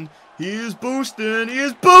boosting. He is boosting. He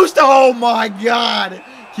is boosting. Oh, my God.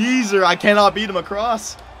 Kieser. I cannot beat him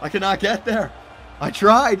across. I cannot get there. I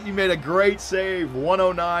tried. He made a great save.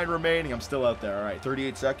 109 remaining. I'm still out there. All right,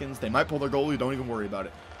 38 seconds. They might pull their goalie. Don't even worry about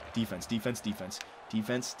it. Defense, defense, defense.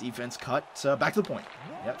 Defense, cut. Back to the point.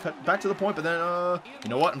 Yeah, cut back to the point, but then, you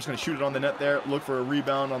know what? I'm just going to shoot it on the net there. Look for a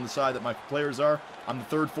rebound on the side that my players are. I'm the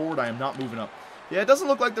third forward. I am not moving up. Yeah, it doesn't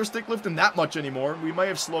look like they're stick lifting that much anymore. We may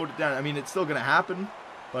have slowed it down. I mean, it's still going to happen,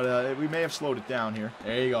 but we may have slowed it down here.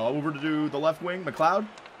 There you go. Over to do the left wing. McLeod.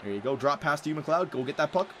 There you go. Drop past you, McLeod. Go get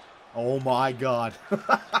that puck. Oh, my God.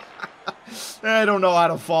 I don't know how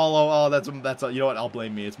to follow. Oh, that's you know what? I'll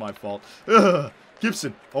blame me. It's my fault. Ugh.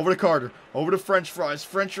 Gibson, over to Carter, over to French Fries.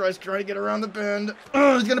 French Fries trying to get around the bend.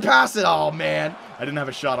 He's going to pass it. Oh, man. I didn't have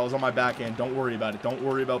a shot. I was on my backhand. Don't worry about it. Don't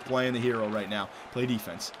worry about playing the hero right now. Play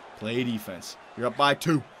defense. Play defense. You're up by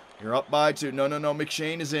 2. You're up by 2. No, no, no.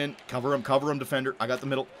 McShane is in. Cover him, defender. I got the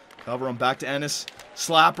middle. Cover him. Back to Ennis.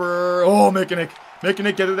 Slapper. Oh, McKinnick.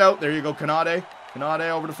 McKinnick, get it out. There you go, Kanade. Kanade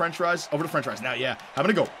over to French Fries. Over to French Fries. Now, yeah.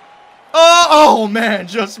 Having to go. Oh, man.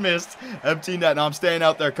 Just missed. Empty net. Now I'm staying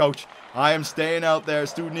out there, coach. I am staying out there.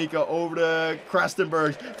 Studenica over to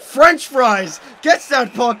Krastenberg. French Fries gets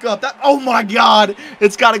that puck up. Oh, my God.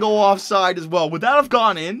 It's got to go offside as well. Would that have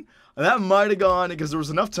gone in? That might have gone in because there was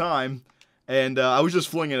enough time. And I was just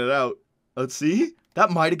flinging it out. Let's see.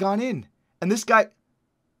 That might have gone in. And this guy...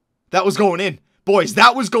 That was going in. Boys,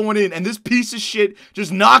 that was going in. And this piece of shit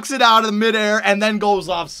just knocks it out of the midair and then goes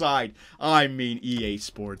offside. I mean, EA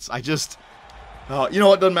Sports. I just... you know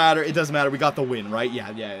what? Doesn't matter. It doesn't matter. We got the win, right?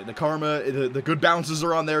 Yeah. The karma, the good bounces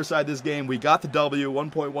are on their side this game. We got the W.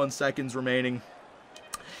 1.1 seconds remaining.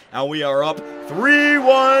 And we are up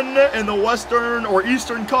 3-1 in the Western or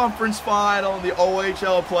Eastern Conference Final in the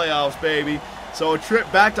OHL playoffs, baby. So a trip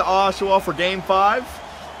back to Oshawa for Game 5.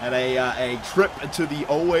 And a trip to the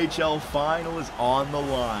OHL Final is on the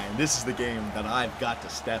line. This is the game that I've got to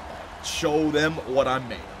step up. Show them what I'm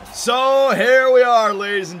made of. So here we are,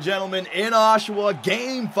 ladies and gentlemen, in Oshawa,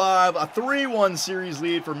 Game 5, a 3-1 series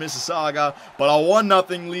lead for Mississauga, but a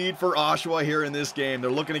 1-0 lead for Oshawa here in this game. They're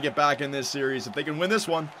looking to get back in this series. If they can win this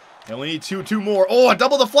one, they only need two more. Oh, a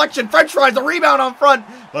double deflection. French Fries, the rebound on front.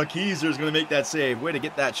 Keyser's going to make that save. Way to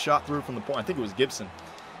get that shot through from the point. I think it was Gibson.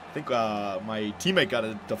 I think my teammate got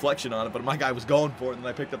a deflection on it, but my guy was going for it, and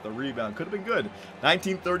I picked up the rebound. Could have been good.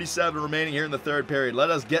 19:37 remaining here in the third period.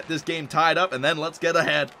 Let us get this game tied up, and then let's get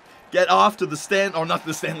ahead. Get off to the not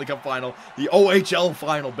the Stanley Cup final, the OHL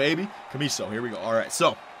final, baby. Camiso, here we go. All right,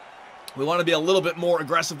 so we want to be a little bit more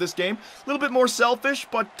aggressive this game, a little bit more selfish,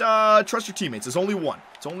 but trust your teammates. It's only one.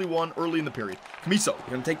 It's only one early in the period. Camiso, you're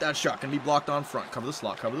going to take that shot. Going to be blocked on front. Cover the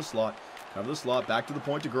slot, cover the slot, cover the slot. Back to the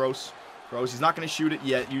point to Gross. Gross, he's not going to shoot it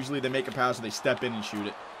yet. Usually they make a pass or they step in and shoot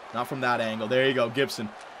it. Not from that angle. There you go, Gibson.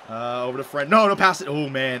 Over to Fred. No, pass it. Oh,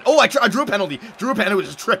 man. Oh, I drew a penalty. Drew a penalty. It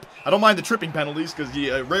was a trip. I don't mind the tripping penalties because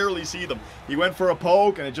you rarely see them. He went for a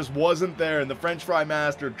poke, and it just wasn't there. And the French Fry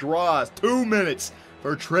Master draws 2 minutes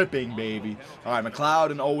for tripping, baby. All right,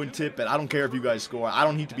 McLeod and Owen Tippett. I don't care if you guys score. I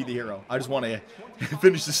don't need to be the hero. I just want to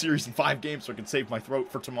finish the series in 5 games so I can save my throat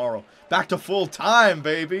for tomorrow. Back to full time,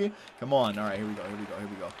 baby. Come on. All right, here we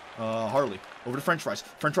go. Harley. Over to French Fries.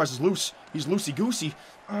 French Fries is loose. He's loosey-goosey.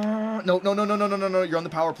 No. You're on the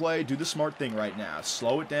power play. Do the smart thing right now.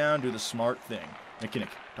 Slow it down. Do the smart thing. McKinnick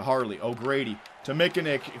to Harley. O'Grady to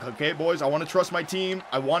McKinnick. Okay, boys, I want to trust my team.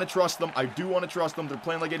 I want to trust them. I do want to trust them. They're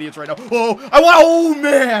playing like idiots right now. Oh,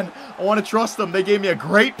 man. I want to trust them. They gave me a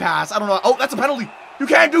great pass. I don't know. Oh, that's a penalty. You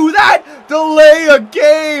can't do that. Delay a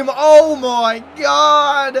game. Oh, my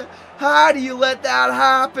God. How do you let that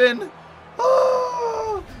happen?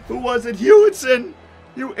 Oh, who was it? Hewitson.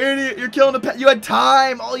 You idiot. You're killing the You had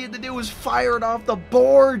time. All you had to do was fire it off the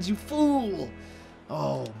boards, you fool.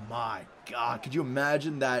 Oh, my God. Could you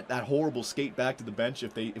imagine that horrible skate back to the bench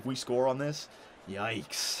if we score on this?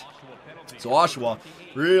 Yikes. So Oshawa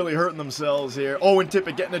really hurting themselves here. Owen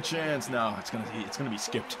Tippett getting a chance. No, it's gonna be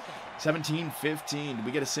skipped. 17-15. Did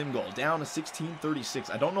we get a sim goal? Down to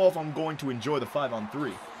 16-36. I don't know if I'm going to enjoy the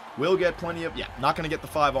 5-on-3. We'll get plenty of... Yeah, not going to get the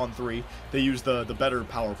 5-on-3. They use the better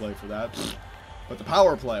power play for that. But the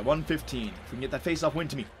power play, 115. If we can get that face-off win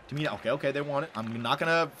to me. Okay, they want it. I'm not going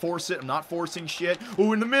to force it. I'm not forcing shit.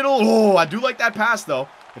 Ooh, in the middle. Oh, I do like that pass, though.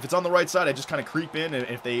 If it's on the right side, I just kind of creep in. And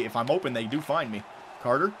if I'm open, they do find me.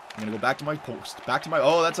 Carter, I'm going to go back to my post.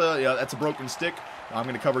 Oh, that's a broken stick. I'm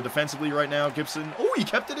going to cover defensively right now. Gibson. Oh, he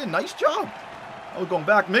kept it in. Nice job. Oh, going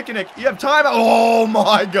back. McKinnick, you have time. Oh,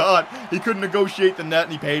 my God. He couldn't negotiate the net,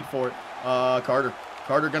 and he paid for it. Carter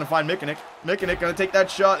going to find McKinnick. McKinnick going to take that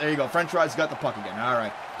shot. There you go. French Fries got the puck again. All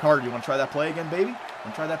right. Carter, you want to try that play again, baby? Want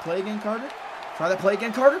to try that play again, Carter? Try that play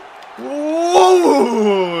again, Carter?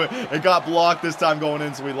 Ooh! It got blocked this time going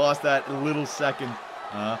in, so we lost that little second.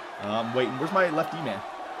 I'm waiting. Where's my left E-man?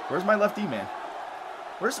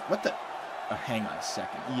 What the? Hang on a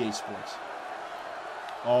second. EA Sports.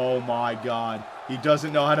 Oh, my God. He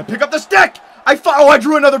doesn't know how to pick up the stick! I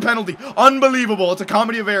drew another penalty. Unbelievable. It's a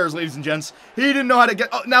comedy of errors, ladies and gents. He didn't know how to get...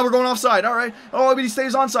 Oh, now we're going offside. All right. Oh, but he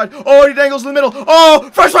stays onside. Oh, he dangles in the middle. Oh,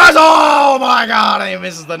 French Fries. Oh, my God. And he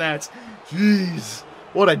misses the nets. Jeez.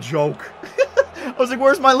 What a joke. I was like,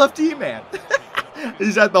 where's my left E-man?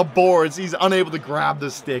 He's at the boards. He's unable to grab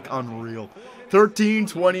the stick. Unreal.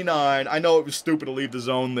 13-29. I know it was stupid to leave the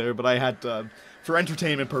zone there, but I had to, for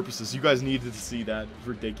entertainment purposes. You guys needed to see that. It's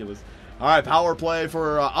ridiculous. All right, power play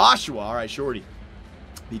for Oshawa. All right, Shorty.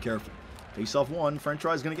 Be careful. Face off one. French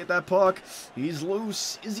fry's going to get that puck. He's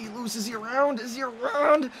loose. Is he loose? Is he around? Is he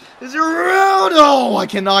around? Is he around? Oh, I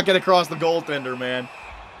cannot get across the goaltender, man.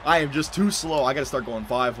 I am just too slow. I got to start going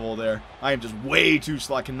 5-hole there. I am just way too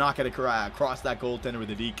slow. I cannot get across that goaltender with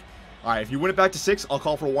a deke. All right, if you win it back to 6, I'll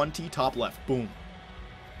call for 1T top left. Boom.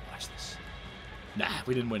 Watch this. Nah,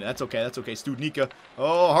 we didn't win it. That's okay. That's okay. Studnicka.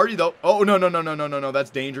 Oh, Hardy, though. Oh, no. That's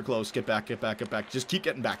danger close. Get back. Just keep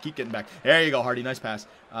getting back. There you go, Hardy. Nice pass.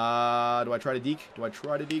 Do I try to deke?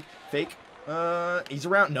 Fake. He's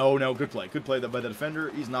around. No. Good play by the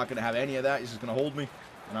defender. He's not going to have any of that. He's just going to hold me,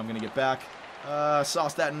 and I'm going to get back.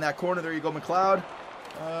 Sauce that in that corner. There you go, McLeod.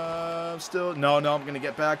 Still, no, I'm going to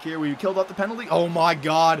get back here. We killed off the penalty. Oh, my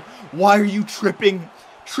God. Why are you tripping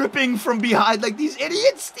from behind like these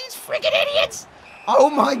idiots? These freaking idiots.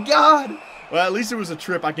 Oh, my God. Well, at least it was a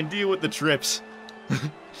trip. I can deal with the trips.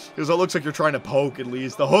 Because it looks like you're trying to poke, at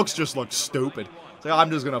least. The hooks just look stupid. So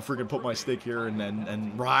I'm just going to freaking put my stick here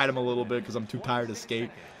and ride him a little bit because I'm too tired to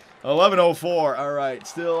skate. 11:04. All right,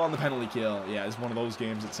 still on the penalty kill. Yeah, it's one of those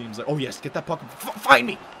games, it seems like. Oh, yes, get that puck. Find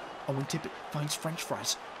me. Oh, and Tippett finds French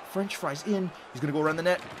fries. French fries in. He's going to go around the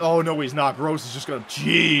net. Oh, no, he's not. Gross is just going to...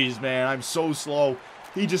 Jeez, man, I'm so slow.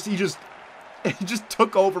 He just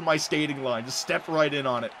took over my skating line. Just stepped right in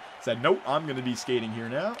on it. Said, nope, I'm going to be skating here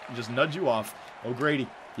now. And just nudge you off. O'Grady.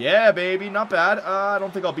 Yeah, baby, not bad. I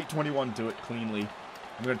don't think I'll beat 21 to it cleanly.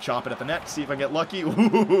 I'm going to chop it at the net, see if I get lucky.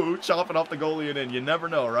 Ooh, chop it off the goalie and in. You never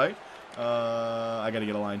know, right? I got to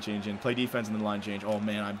get a line change in. Play defense and then line change. Oh,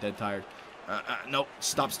 man, I'm dead tired. Nope.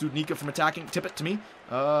 Stop Studnicka from attacking. Tip it to me.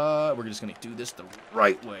 We're just going to do this the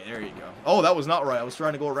right way. There you go. Oh, that was not right. I was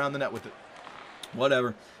trying to go around the net with it.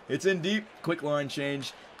 Whatever. It's in deep. Quick line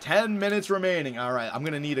change. 10 minutes remaining. All right, I'm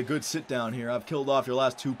going to need a good sit down here. I've killed off your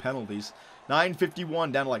last 2 penalties.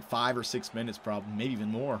 9:51, down to like 5 or 6 minutes probably. Maybe even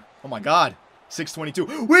more. Oh, my God.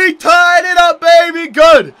 6:22. We tied it up, baby.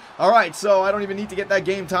 Good. All right, so I don't even need to get that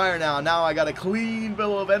game tire now. Now I got a clean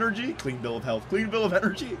bill of energy. Clean bill of health. Clean bill of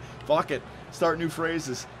energy. Fuck it. Start new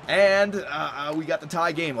phrases. And we got the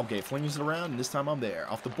tie game. Okay, flings it around, and this time I'm there.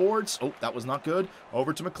 Off the boards. Oh, that was not good.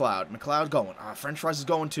 Over to McLeod. McLeod going. French fries is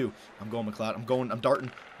going too. I'm going, McLeod. I'm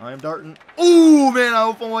darting. I am darting. Ooh, man, I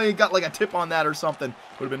hope I got like a tip on that or something.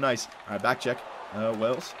 Would have been nice. All right, back check.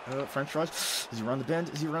 Wells, French fries. Is he around the bend?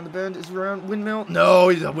 Is he around windmill?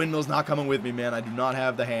 No, the windmill's not coming with me, man. I do not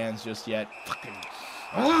have the hands just yet. Fucking.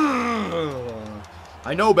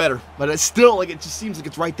 I know better, but it's still, like, it just seems like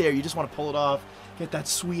it's right there. You just want to pull it off, get that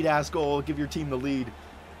sweet-ass goal, give your team the lead.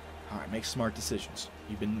 All right, make smart decisions.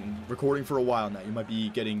 You've been recording for a while now. You might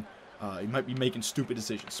be making stupid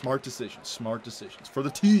decisions. Smart decisions for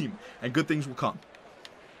the team, and good things will come.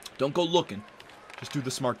 Don't go looking. Just do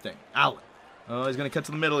the smart thing. Allen. He's going to cut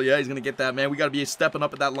to the middle. Yeah, he's going to get that, man. We got to be stepping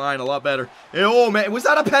up at that line a lot better. Hey, oh, man. Was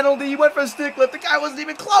that a penalty? He went for a stick lift. The guy wasn't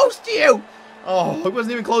even close to you. Oh, he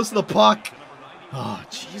wasn't even close to the puck. Oh,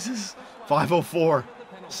 Jesus. 5:04.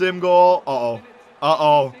 Sim goal.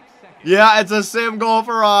 Uh-oh. Yeah, it's a sim goal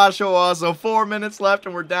for Oshawa. So 4 minutes left,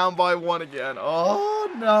 and we're down by 1 again. Oh,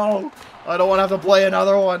 no. I don't want to have to play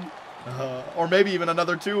another one. Or maybe even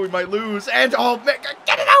another 2. We might lose. And, oh, man,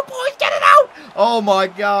 get it out, boys. Get it out. Oh, my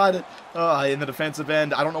God. In the defensive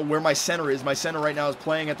end. I don't know where my center is. My center right now is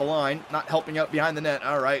playing at the line, not helping out behind the net.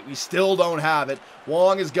 All right, we still don't have it.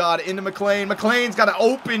 Wong has got it into McLean. McLean's got an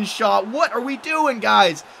open shot. What are we doing,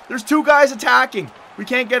 guys? There's 2 guys attacking. We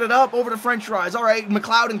can't get it up over to French fries. All right,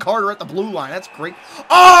 McLeod and Carter at the blue line. That's great.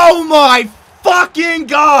 Oh, my fucking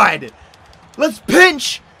God. Let's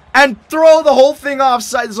pinch and throw the whole thing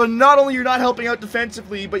offside. So not only you're not helping out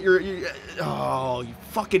defensively, but you're oh, you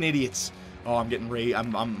fucking idiots. Oh, I'm getting ready.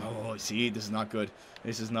 Oh, see, this is not good.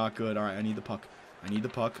 This is not good. All right, I need the puck. I need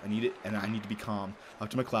it, and I need to be calm. Up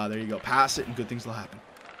to McLeod. There you go. Pass it, and good things will happen.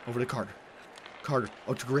 Over to Carter.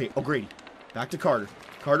 Oh, to Grady. Oh, Grady. Back to Carter.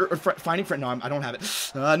 Or finding Fred. No, I don't have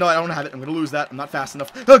it. No, I don't have it. I'm going to lose that. I'm not fast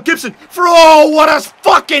enough. Gibson. Oh, what a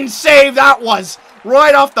fucking save that was.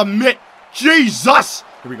 Right off the mitt. Jesus.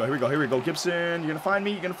 Here we go. Gibson, you're going to find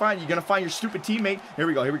me. You're going to find your stupid teammate. Here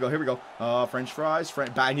we go. French fries.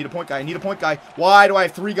 I need a point guy. Why do I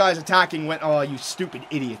have 3 guys attacking when... Oh, you stupid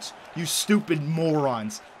idiots. You stupid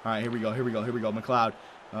morons. All right, here we go. McLeod.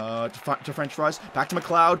 To French fries. Back to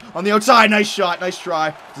McLeod. On the outside. Nice shot. Nice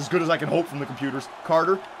try. It's as good as I can hope from the computers.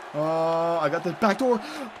 Carter. I got the back door.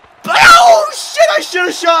 Oh, shit. I should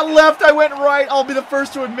have shot left. I went right. I'll be the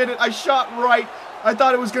first to admit it. I shot right. I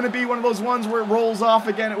thought it was going to be one of those ones where it rolls off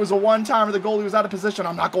again. It was a one-timer. The goalie was out of position.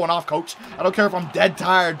 I'm not going off, coach. I don't care if I'm dead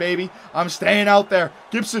tired, baby. I'm staying out there.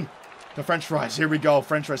 Gibson. The French fries. Here we go.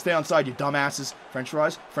 French fries. Stay on side, you dumbasses. French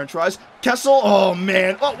fries. French fries. Kessel. Oh,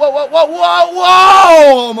 man. Whoa, whoa, whoa, whoa, whoa,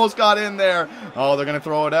 whoa. Almost got in there. Oh, they're going to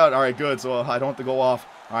throw it out. All right, good. So I don't have to go off.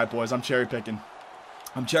 All right, boys. I'm cherry picking.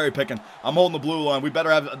 I'm I'm holding the blue line. We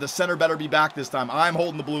better have the center better be back this time. I'm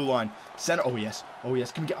holding the blue line. Center. Oh, yes. Oh,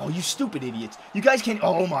 yes. Can we get. Oh, you stupid idiots. You guys can't.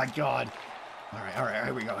 Oh, my God. All right.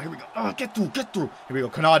 Here we go. Oh, get through. Here we go.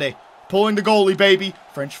 Kanade. Pulling the goalie, baby.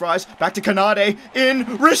 French fries. Back to Kanade. In.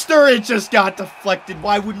 Rister. It just got deflected.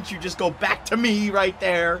 Why wouldn't you just go back to me right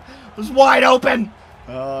there? It was wide open.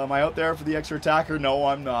 Am I out there for the extra attacker? No,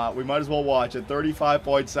 I'm not. We might as well watch it.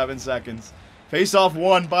 35.7 seconds. Face-off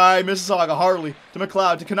won by Mississauga. Harley to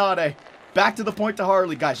McLeod to Kanade. Back to the point to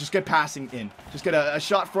Harley. Guys, just get passing in. Just get a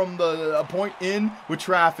shot from the point in with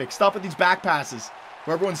traffic. Stop at these back passes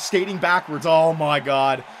where everyone's skating backwards. Oh, my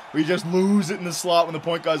God. We just lose it in the slot when the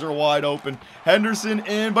point guys are wide open. Henderson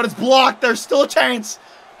in, but it's blocked. There's still a chance.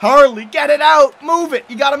 Harley, get it out. Move it.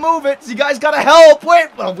 You got to move it. You guys got to help. Wait.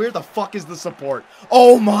 Oh, where the fuck is the support?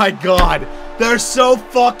 Oh, my God. They're so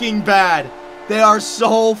fucking bad. They are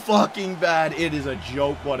so fucking bad. It is a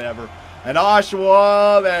joke, whatever. And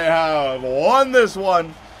Oshawa, they have won this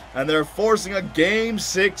one. And they're forcing a Game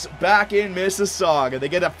 6 back in Mississauga. They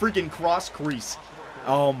get a freaking cross crease.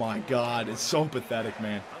 Oh, my God. It's so pathetic,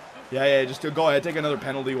 man. Yeah, just go ahead. Take another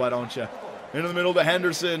penalty, why don't you? Into the middle to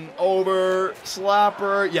Henderson. Over.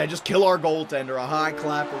 Slapper. Yeah, just kill our goaltender. A high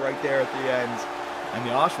clapper right there at the end. And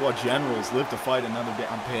the Oshawa Generals live to fight another day.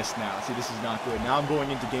 I'm pissed now. See, this is not good. Now I'm going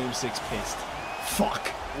into Game 6 pissed.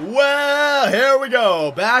 Fuck. Well, here we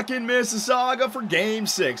go. Back in Mississauga for Game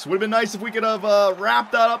 6. Would have been nice if we could have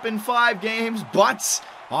wrapped that up in 5 games, but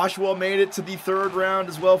Oshawa made it to the 3rd round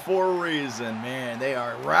as well for a reason. Man, they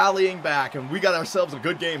are rallying back, and we got ourselves a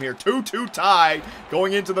good game here. 2-2 tie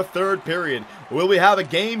going into the 3rd period. Will we have a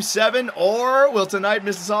Game 7, or will tonight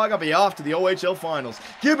Mississauga be off to the OHL Finals?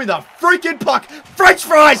 Give me the freaking puck. French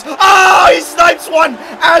fries. Oh, he snipes one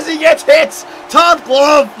as he gets hit. Top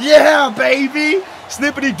glove. Yeah, baby.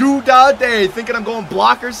 Snippity-doo-dah-day. Thinking I'm going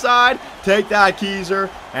blocker side? Take that, Keyser.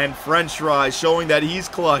 And French fries showing that he's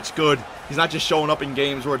clutch. Good. He's not just showing up in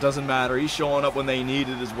games where it doesn't matter. He's showing up when they need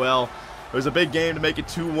it as well. It was a big game to make it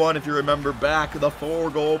 2-1 if you remember back. The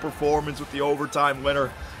 4-goal performance with the overtime winner.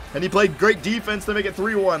 And he played great defense to make it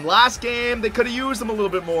 3-1. Last game, they could have used him a little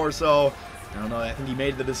bit more, so I don't know. I think he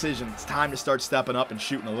made the decision. It's time to start stepping up and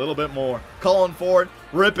shooting a little bit more. Calling for it,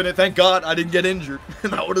 ripping it. Thank God I didn't get injured.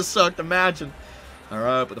 That would have sucked, imagine. All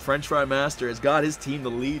right, but the French Fry Master has got his team the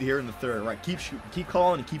lead here in the 3rd. All right, keep shooting. Keep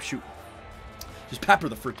calling and keep shooting. Just pepper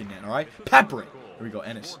the freaking net, all right? Pepper it. Here we go,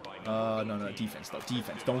 Ennis. No, defense, though.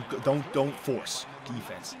 Defense. Don't force.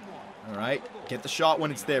 Defense. All right? Get the shot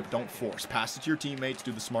when it's there, but don't force. Pass it to your teammates.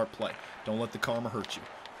 Do the smart play. Don't let the karma hurt you.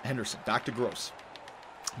 Henderson. Back to Gross.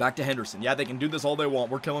 Back to Henderson. Yeah, they can do this all they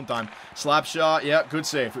want. We're killing time. Slap shot. Yeah, good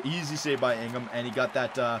save. Easy save by Ingham, and he got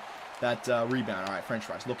that rebound. All right, French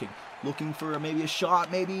fries. Looking for maybe a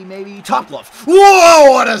shot, maybe top glove.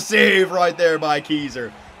 Whoa, what a save right there by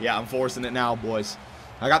Keyser. Yeah, I'm forcing it now, boys.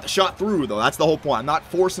 I got the shot through, though. That's the whole point. I'm not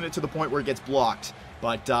forcing it to the point where it gets blocked.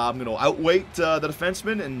 But I'm going to outweight the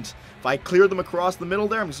defenseman, and if I clear them across the middle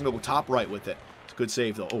there, I'm just going to go top right with it. It's a good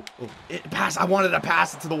save, though. Oh, pass. I wanted to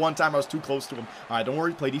pass it to the one time I was too close to him. All right, don't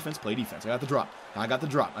worry. Play defense. I got the drop. I got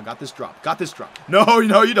this drop. No,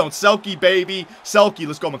 you don't. Selkie, baby. Selkie.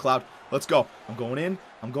 Let's go, McLeod. Let's go. I'm going in.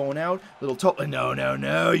 I'm going out. Little toe.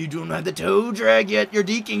 No. You don't have the toe drag yet. Your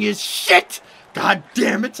deking is shit. God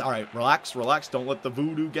damn it. All right, relax. Don't let the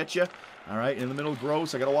voodoo get you. All right, in the middle,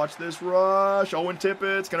 Gross. I got to watch this rush. Owen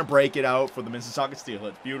Tippett's going to break it out for the Mississauga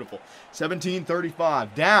Steelheads. Beautiful.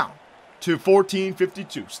 17:35. Down to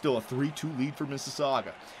 14:52. Still a 3-2 lead for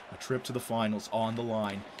Mississauga. A trip to the finals on the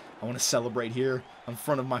line. I want to celebrate here in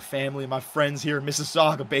front of my family and my friends here in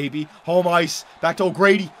Mississauga, baby. Home ice. Back to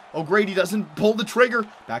O'Grady. O'Grady doesn't pull the trigger.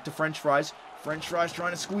 Back to French fries. French fries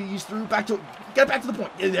trying to squeeze through. Get back to the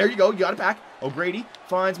point. Yeah, there you go. You got it back. O'Grady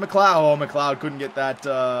finds McLeod. Oh, McLeod couldn't get that,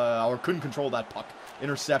 or couldn't control that puck.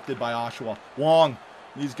 Intercepted by Oshawa. Wong.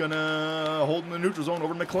 He's going to hold in the neutral zone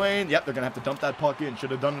over to McLean. Yep, they're going to have to dump that puck in.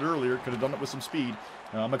 Should have done it earlier. Could have done it with some speed.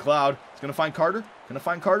 McLeod is going to find Carter.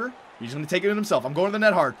 He's going to take it in himself. I'm going to the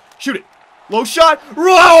net hard. Shoot it. Low shot.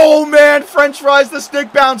 Oh, man. French fries. The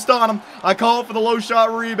stick bounced on him. I call for the low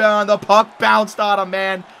shot rebound. The puck bounced on him,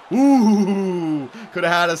 man. Ooh. Could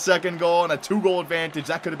have had a second goal and a 2-goal advantage.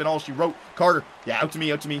 That could have been all she wrote. Carter. Yeah, out to me.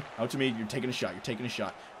 You're taking a shot.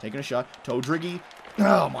 Toe driggy.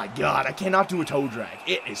 Oh, my God. I cannot do a toe drag.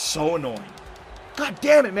 It is so annoying. God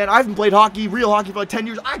damn it, man. I haven't played hockey, real hockey, for like 10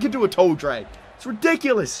 years. I could do a toe drag. It's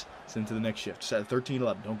ridiculous. Send to the next shift. Set at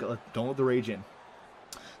 13-11. Don't let the rage in.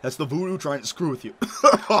 That's the voodoo trying to screw with you.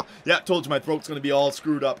 Yeah, told you my throat's going to be all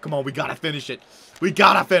screwed up. Come on, we got to finish it. We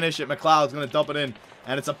got to finish it. McLeod's going to dump it in.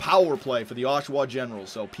 And it's a power play for the Oshawa Generals.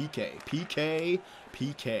 So PK.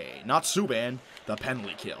 Not Subban. The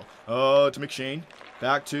penalty kill. To McShane.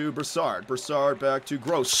 Back to Broussard. Broussard back to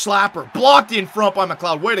Gross. Slapper. Blocked in front by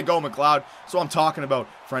McLeod. Way to go, McLeod. That's what I'm talking about.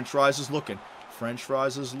 French fries is looking. French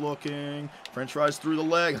fries is looking. French fries through the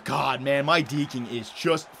leg. God, man, my deking is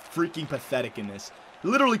just freaking pathetic in this.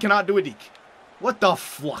 Literally cannot do a deke. What the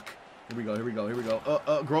fuck? Here we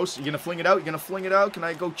go. Gross, you gonna fling it out? Can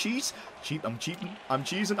I go cheese? I'm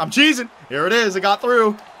cheesing. Here it is. It got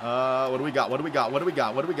through. What do we got?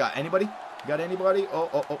 Anybody? Got anybody? No.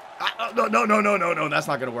 That's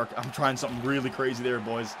not gonna work. I'm trying something really crazy there,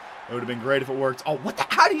 boys. It would have been great if it worked. Oh, what the?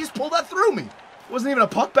 How did you just pull that through me? It wasn't even a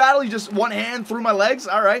puck battle. You just one hand through my legs.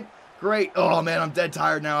 All right. Great. Oh, man, I'm dead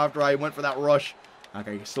tired now after I went for that rush.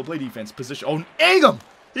 Okay, still play defense. Position. Oh, Ingham!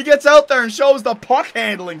 He gets out there and shows the puck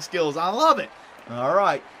handling skills. I love it. All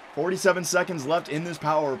right. 47 seconds left in this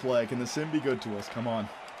power play. Can the sim be good to us? Come on.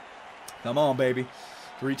 Come on, baby.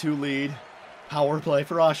 3-2 lead. Power play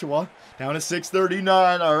for Oshawa. Down to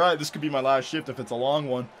 6:39. All right, this could be my last shift if it's a long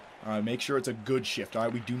one. All right, make sure it's a good shift. All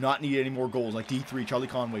right, we do not need any more goals. Like D3, Charlie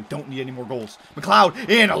Conway, don't need any more goals. McLeod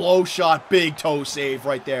in a low shot, big toe save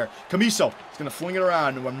right there. Camiso is going to fling it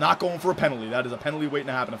around, and I'm not going for a penalty. That is a penalty waiting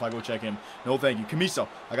to happen if I go check him. No, thank you. Camiso,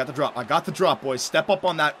 I got the drop, boys. Step up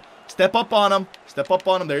on that. Step up on him.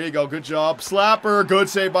 There you go. Good job. Slapper. Good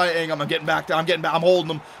save by Ingham. I'm getting back. I'm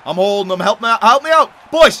holding him. Help me out.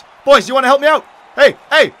 Boys, you want to help me out? Hey,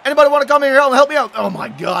 anybody want to come in here and help me out? Oh, my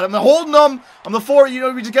God. I'm holding them. I'm the forward. You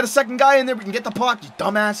know, we just get a second guy in there. We can get the puck. You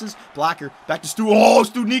dumbasses. Blacker. Back to Stu. Oh,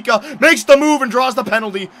 Studnicka makes the move and draws the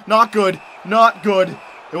penalty. Not good.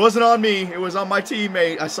 It wasn't on me. It was on my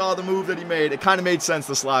teammate. I saw the move that he made. It kind of made sense,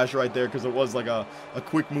 the slash right there, because it was like a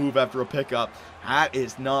quick move after a pickup. That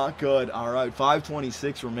is not good. All right,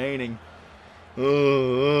 5:26 remaining.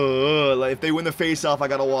 Like if they win the face-off, I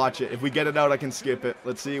gotta watch it. If we get it out, I can skip it.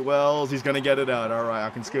 Let's see. Wells, he's gonna get it out. All right, I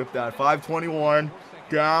can skip that. 5:21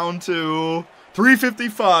 down to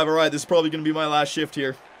 3:55. All right, this is probably gonna be my last shift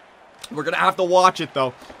here. We're gonna have to watch it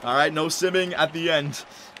though. All right, no simming at the end.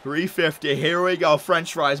 3:50. Here we go.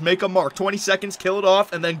 French fries. Make a mark. 20 seconds. Kill it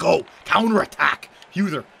off and then go. Counter-attack.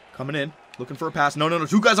 Huther coming in, looking for a pass. No.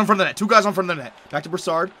 Two guys on front of the net. Back to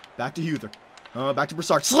Broussard. Back to Huther. Back to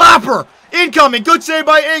Broussard. Slapper! Incoming! Good save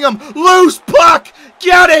by Ingham! Loose puck!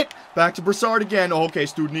 Get it! Back to Broussard again. Oh, okay,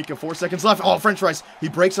 Studnicka. 4 seconds left. Oh, French fries. He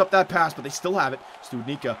breaks up that pass, but they still have it.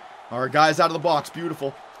 Studnicka. Our guy's out of the box.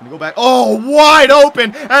 Beautiful. Gonna go back. Oh, wide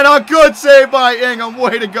open! And a good save by Ingham.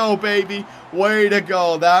 Way to go, baby. Way to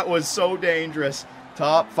go. That was so dangerous.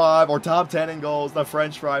 Top 5 or top 10 in goals. The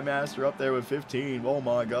French fry master up there with 15. Oh,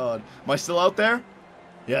 my God. Am I still out there?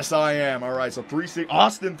 Yes, I am. All right, so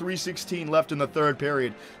Austin 3:16 left in the third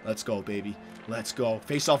period. Let's go, baby. Let's go.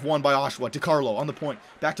 Face-off won by Oshawa. DiCarlo on the point.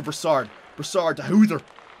 Back to Broussard. Broussard to Huther.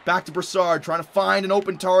 Back to Broussard, trying to find an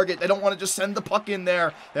open target. They don't want to just send the puck in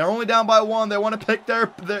there. They're only down by 1. They want to pick their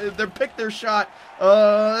shot.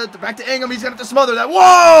 Back to Ingham. He's going to have to smother that.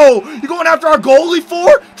 Whoa! You going after our goalie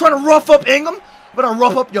for? Trying to rough up Ingham? I'm going to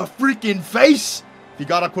rough up your freaking face. If you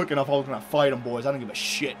got up quick enough, I was going to fight him, boys. I don't give a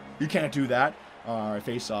shit. You can't do that. All right,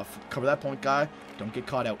 face off. Cover that point, guy. Don't get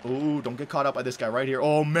caught out. Ooh, don't get caught out by this guy right here.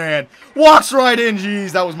 Oh, man. Walks right in.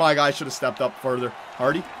 Jeez, that was my guy. Should have stepped up further.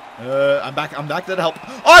 Hardy. I'm back to help.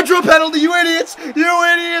 Oh, I drew a penalty, you idiots! You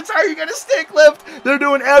idiots! How are you gonna stick lift? They're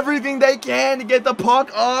doing everything they can to get the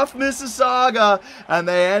puck off Mississauga, and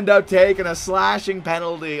they end up taking a slashing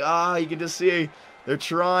penalty. You can just see they're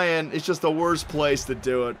trying. It's just the worst place to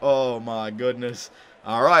do it. Oh my goodness.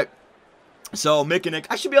 All right. So Mickenick,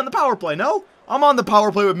 I should be on the power play. No, I'm on the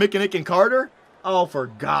power play with Mickenick and Carter. Oh, for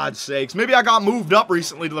God's sakes! Maybe I got moved up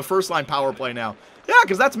recently to the first line power play now. Yeah,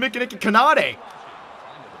 because that's Mickenick and Kanade.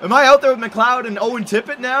 Am I out there with McLeod and Owen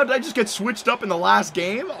Tippett now? Did I just get switched up in the last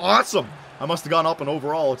game? Awesome. I must have gone up an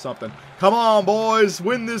overall or something. Come on, boys.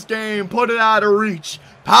 Win this game. Put it out of reach.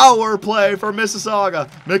 Power play for Mississauga.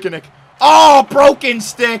 Mickenick. Oh, broken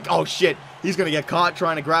stick. Oh, shit. He's going to get caught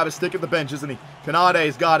trying to grab a stick at the bench, isn't he?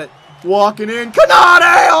 Kanade's got it. Walking in.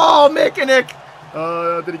 Kanade! Oh, Mickenick.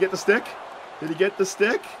 Did he get the stick? Did he get the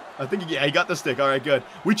stick? I think he got the stick. All right, good.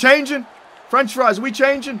 We changing. French fries, we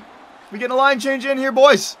changing. We getting a line change in here,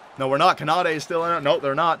 boys? No, we're not. Kanade is still in it. No,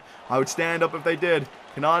 they're not. I would stand up if they did.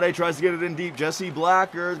 Kanade tries to get it in deep. Jesse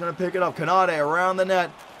Blacker is going to pick it up. Kanade around the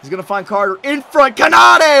net. He's going to find Carter in front.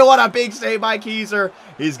 Kanade! What a big save by Keyser.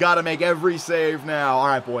 He's got to make every save now. All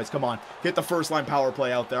right, boys, come on. Get the first line power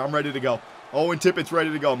play out there. I'm ready to go. Owen Tippett's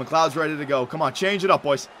ready to go. McLeod's ready to go. Come on, change it up,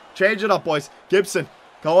 boys. Change it up, boys. Gibson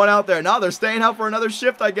going out there. Now they're staying out for another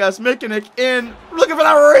shift, I guess. Mikinick in. Looking for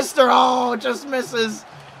that wrister. Oh, just misses.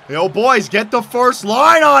 Yo, boys, get the first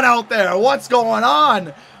line on out there. What's going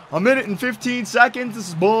on? A minute and 15 seconds. This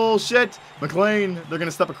is bullshit. McLean, they're going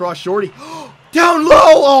to step across Shorty. Down low.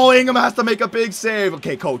 Oh, Ingham has to make a big save.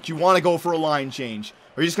 Okay, coach, you want to go for a line change.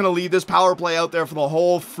 Or are you just going to leave this power play out there for the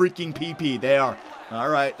whole freaking PP? They are. All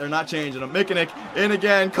right, they're not changing them. Mikinick in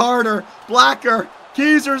again. Carter, Blacker.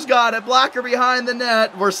 Keyser's got it. Blacker behind the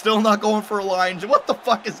net. We're still not going for a line change. What the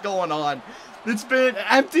fuck is going on? It's been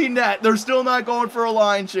empty net. They're still not going for a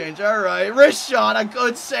line change. All right, wrist shot. A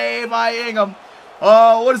good save by Ingham.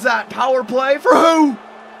 What is that? Power play for who?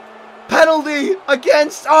 Penalty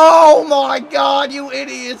against... Oh, my God, you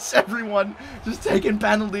idiots. Everyone just taking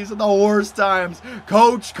penalties at the worst times.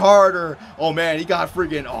 Coach Carter. Oh, man, he got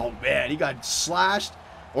freaking... Oh, man, he got slashed.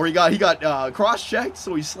 Or he got cross-checked,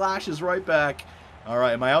 so he slashes right back. All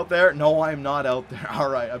right, am I out there? No, I'm not out there. All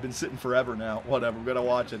right, I've been sitting forever now. Whatever, we're going to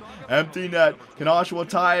watch it. Empty net. Can Oshawa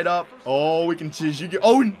tie it up? Oh, we can...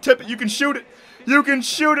 Oh, and Tippett, you can shoot it. You can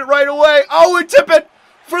shoot it right away. Oh, and Tippett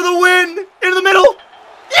for the win in the middle.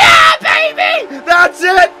 Yeah, baby! That's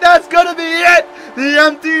it! That's gonna be it! The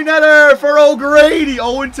empty netter for O'Grady.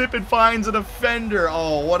 Owen Tippett finds a defender.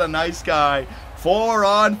 Oh, what a nice guy.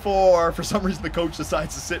 4-on-4. For some reason, the coach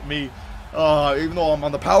decides to sit me. Even though I'm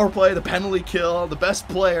on the power play, the penalty kill, the best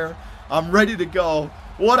player, I'm ready to go.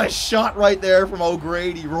 What a shot right there from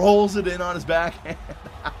O'Grady. Rolls it in on his backhand.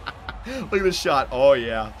 Look at this shot. Oh,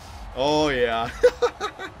 yeah. Oh, yeah.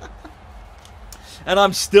 And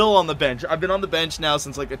I'm still on the bench. I've been on the bench now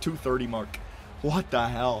since like a 2:30 mark. What the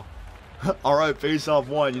hell? All right, face-off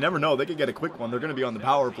one. You never know. They could get a quick one. They're going to be on the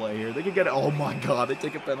power play here. They could get it. Oh, my God. They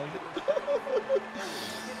take a penalty.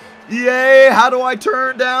 Yay. How do I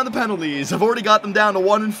turn down the penalties? I've already got them down to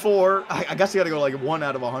 1 and 4. I guess you got to go like 1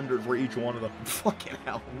 out of 100 for each one of them. Fucking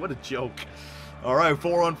hell. What a joke. All right,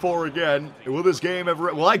 4-on-4 again. Will this game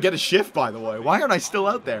ever... Will I get a shift, by the way? Why aren't I still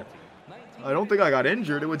out there? I don't think I got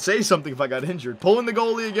injured. It would say something if I got injured. Pulling the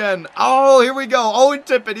goalie again. Oh, here we go. Owen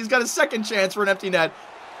Tippett. He's got a second chance for an empty net.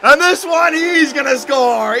 And this one, he's going to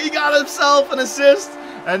score. He got himself an assist.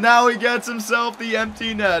 And now he gets himself the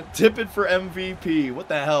empty net. Tippett for MVP. What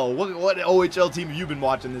the hell? What OHL team have you been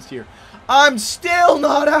watching this year? I'm still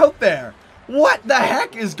not out there. What the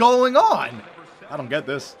heck is going on? I don't get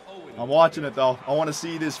this. I'm watching it, though. I want to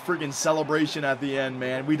see this freaking celebration at the end,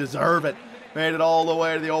 man. We deserve it. Made it all the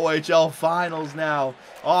way to the OHL finals now.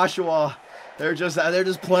 Oshawa, they're just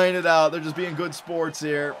playing it out. They're just being good sports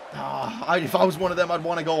here. If I was one of them, I'd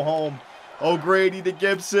want to go home. O'Grady to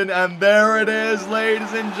Gibson, and there it is,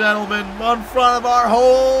 ladies and gentlemen, in front of our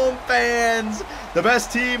home fans. The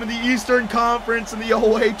best team in the Eastern Conference in the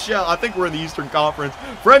OHL. I think we're in the Eastern Conference.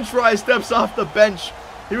 French Fry steps off the bench.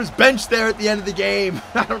 He was benched there at the end of the game.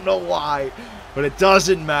 I don't know why. But it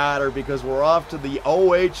doesn't matter because we're off to the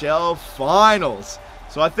OHL finals.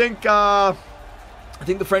 So I think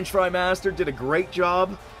the French Fry Master did a great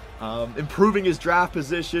job improving his draft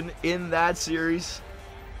position in that series.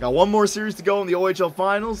 Got one more series to go in the OHL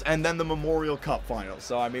finals and then the Memorial Cup finals.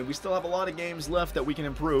 So, I mean, we still have a lot of games left that we can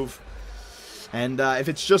improve. And if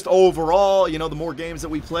it's just overall, you know, the more games that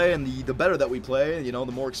we play and the better that we play, you know,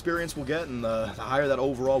 the more experience we'll get and the higher that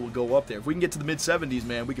overall will go up there. If we can get to the mid-70s,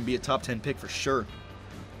 man, we can be a top 10 pick for sure.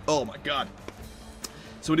 Oh, my God.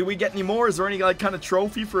 So do we get any more? Is there any like kind of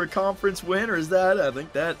trophy for a conference win, or is that? I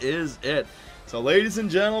think that is it. So, ladies and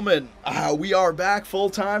gentlemen, we are back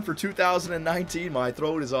full-time for 2019. My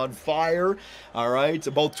throat is on fire. All right,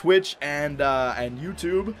 so both Twitch and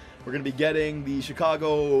YouTube. We're going to be getting the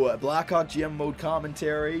Chicago Blackhawk GM mode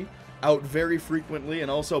commentary out very frequently,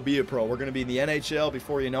 and also be a pro. We're going to be in the NHL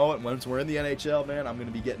before you know it. Once we're in the NHL, man, I'm going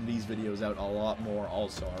to be getting these videos out a lot more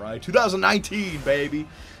also, all right? 2019, baby.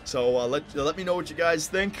 So let me know what you guys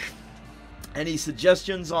think. Any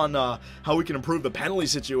suggestions on how we can improve the penalty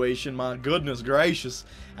situation? My goodness gracious.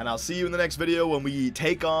 And I'll see you in the next video when we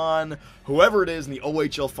take on whoever it is in the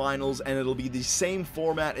OHL finals, and it'll be the same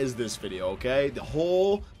format as this video, okay? The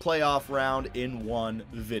whole playoff round in one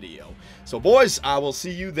video. So, boys, I will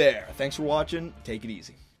see you there. Thanks for watching. Take it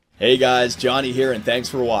easy. Hey guys, Johnny here, and thanks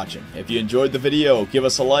for watching. If you enjoyed the video, give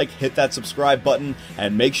us a like, hit that subscribe button,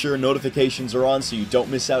 and make sure notifications are on so you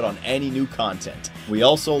don't miss out on any new content. We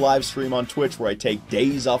also live stream on Twitch where I take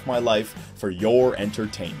days off my life for your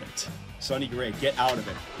entertainment. Sonny Gray, get out of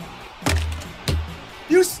it.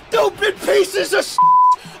 You stupid pieces of shit!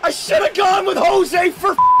 I should have gone with Jose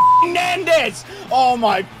for Fernandez! Oh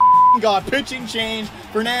my God, pitching change.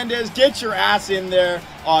 Fernandez, get your ass in there.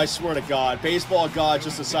 Oh, I swear to God, baseball God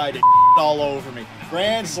just decided to all over me.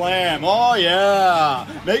 Grand slam, oh yeah.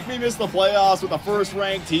 Make me miss the playoffs with a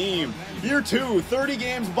first-ranked team. Year 2, 30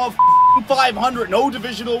 games above 500, no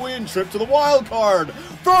divisional win, trip to the wild card.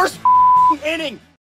 First inning.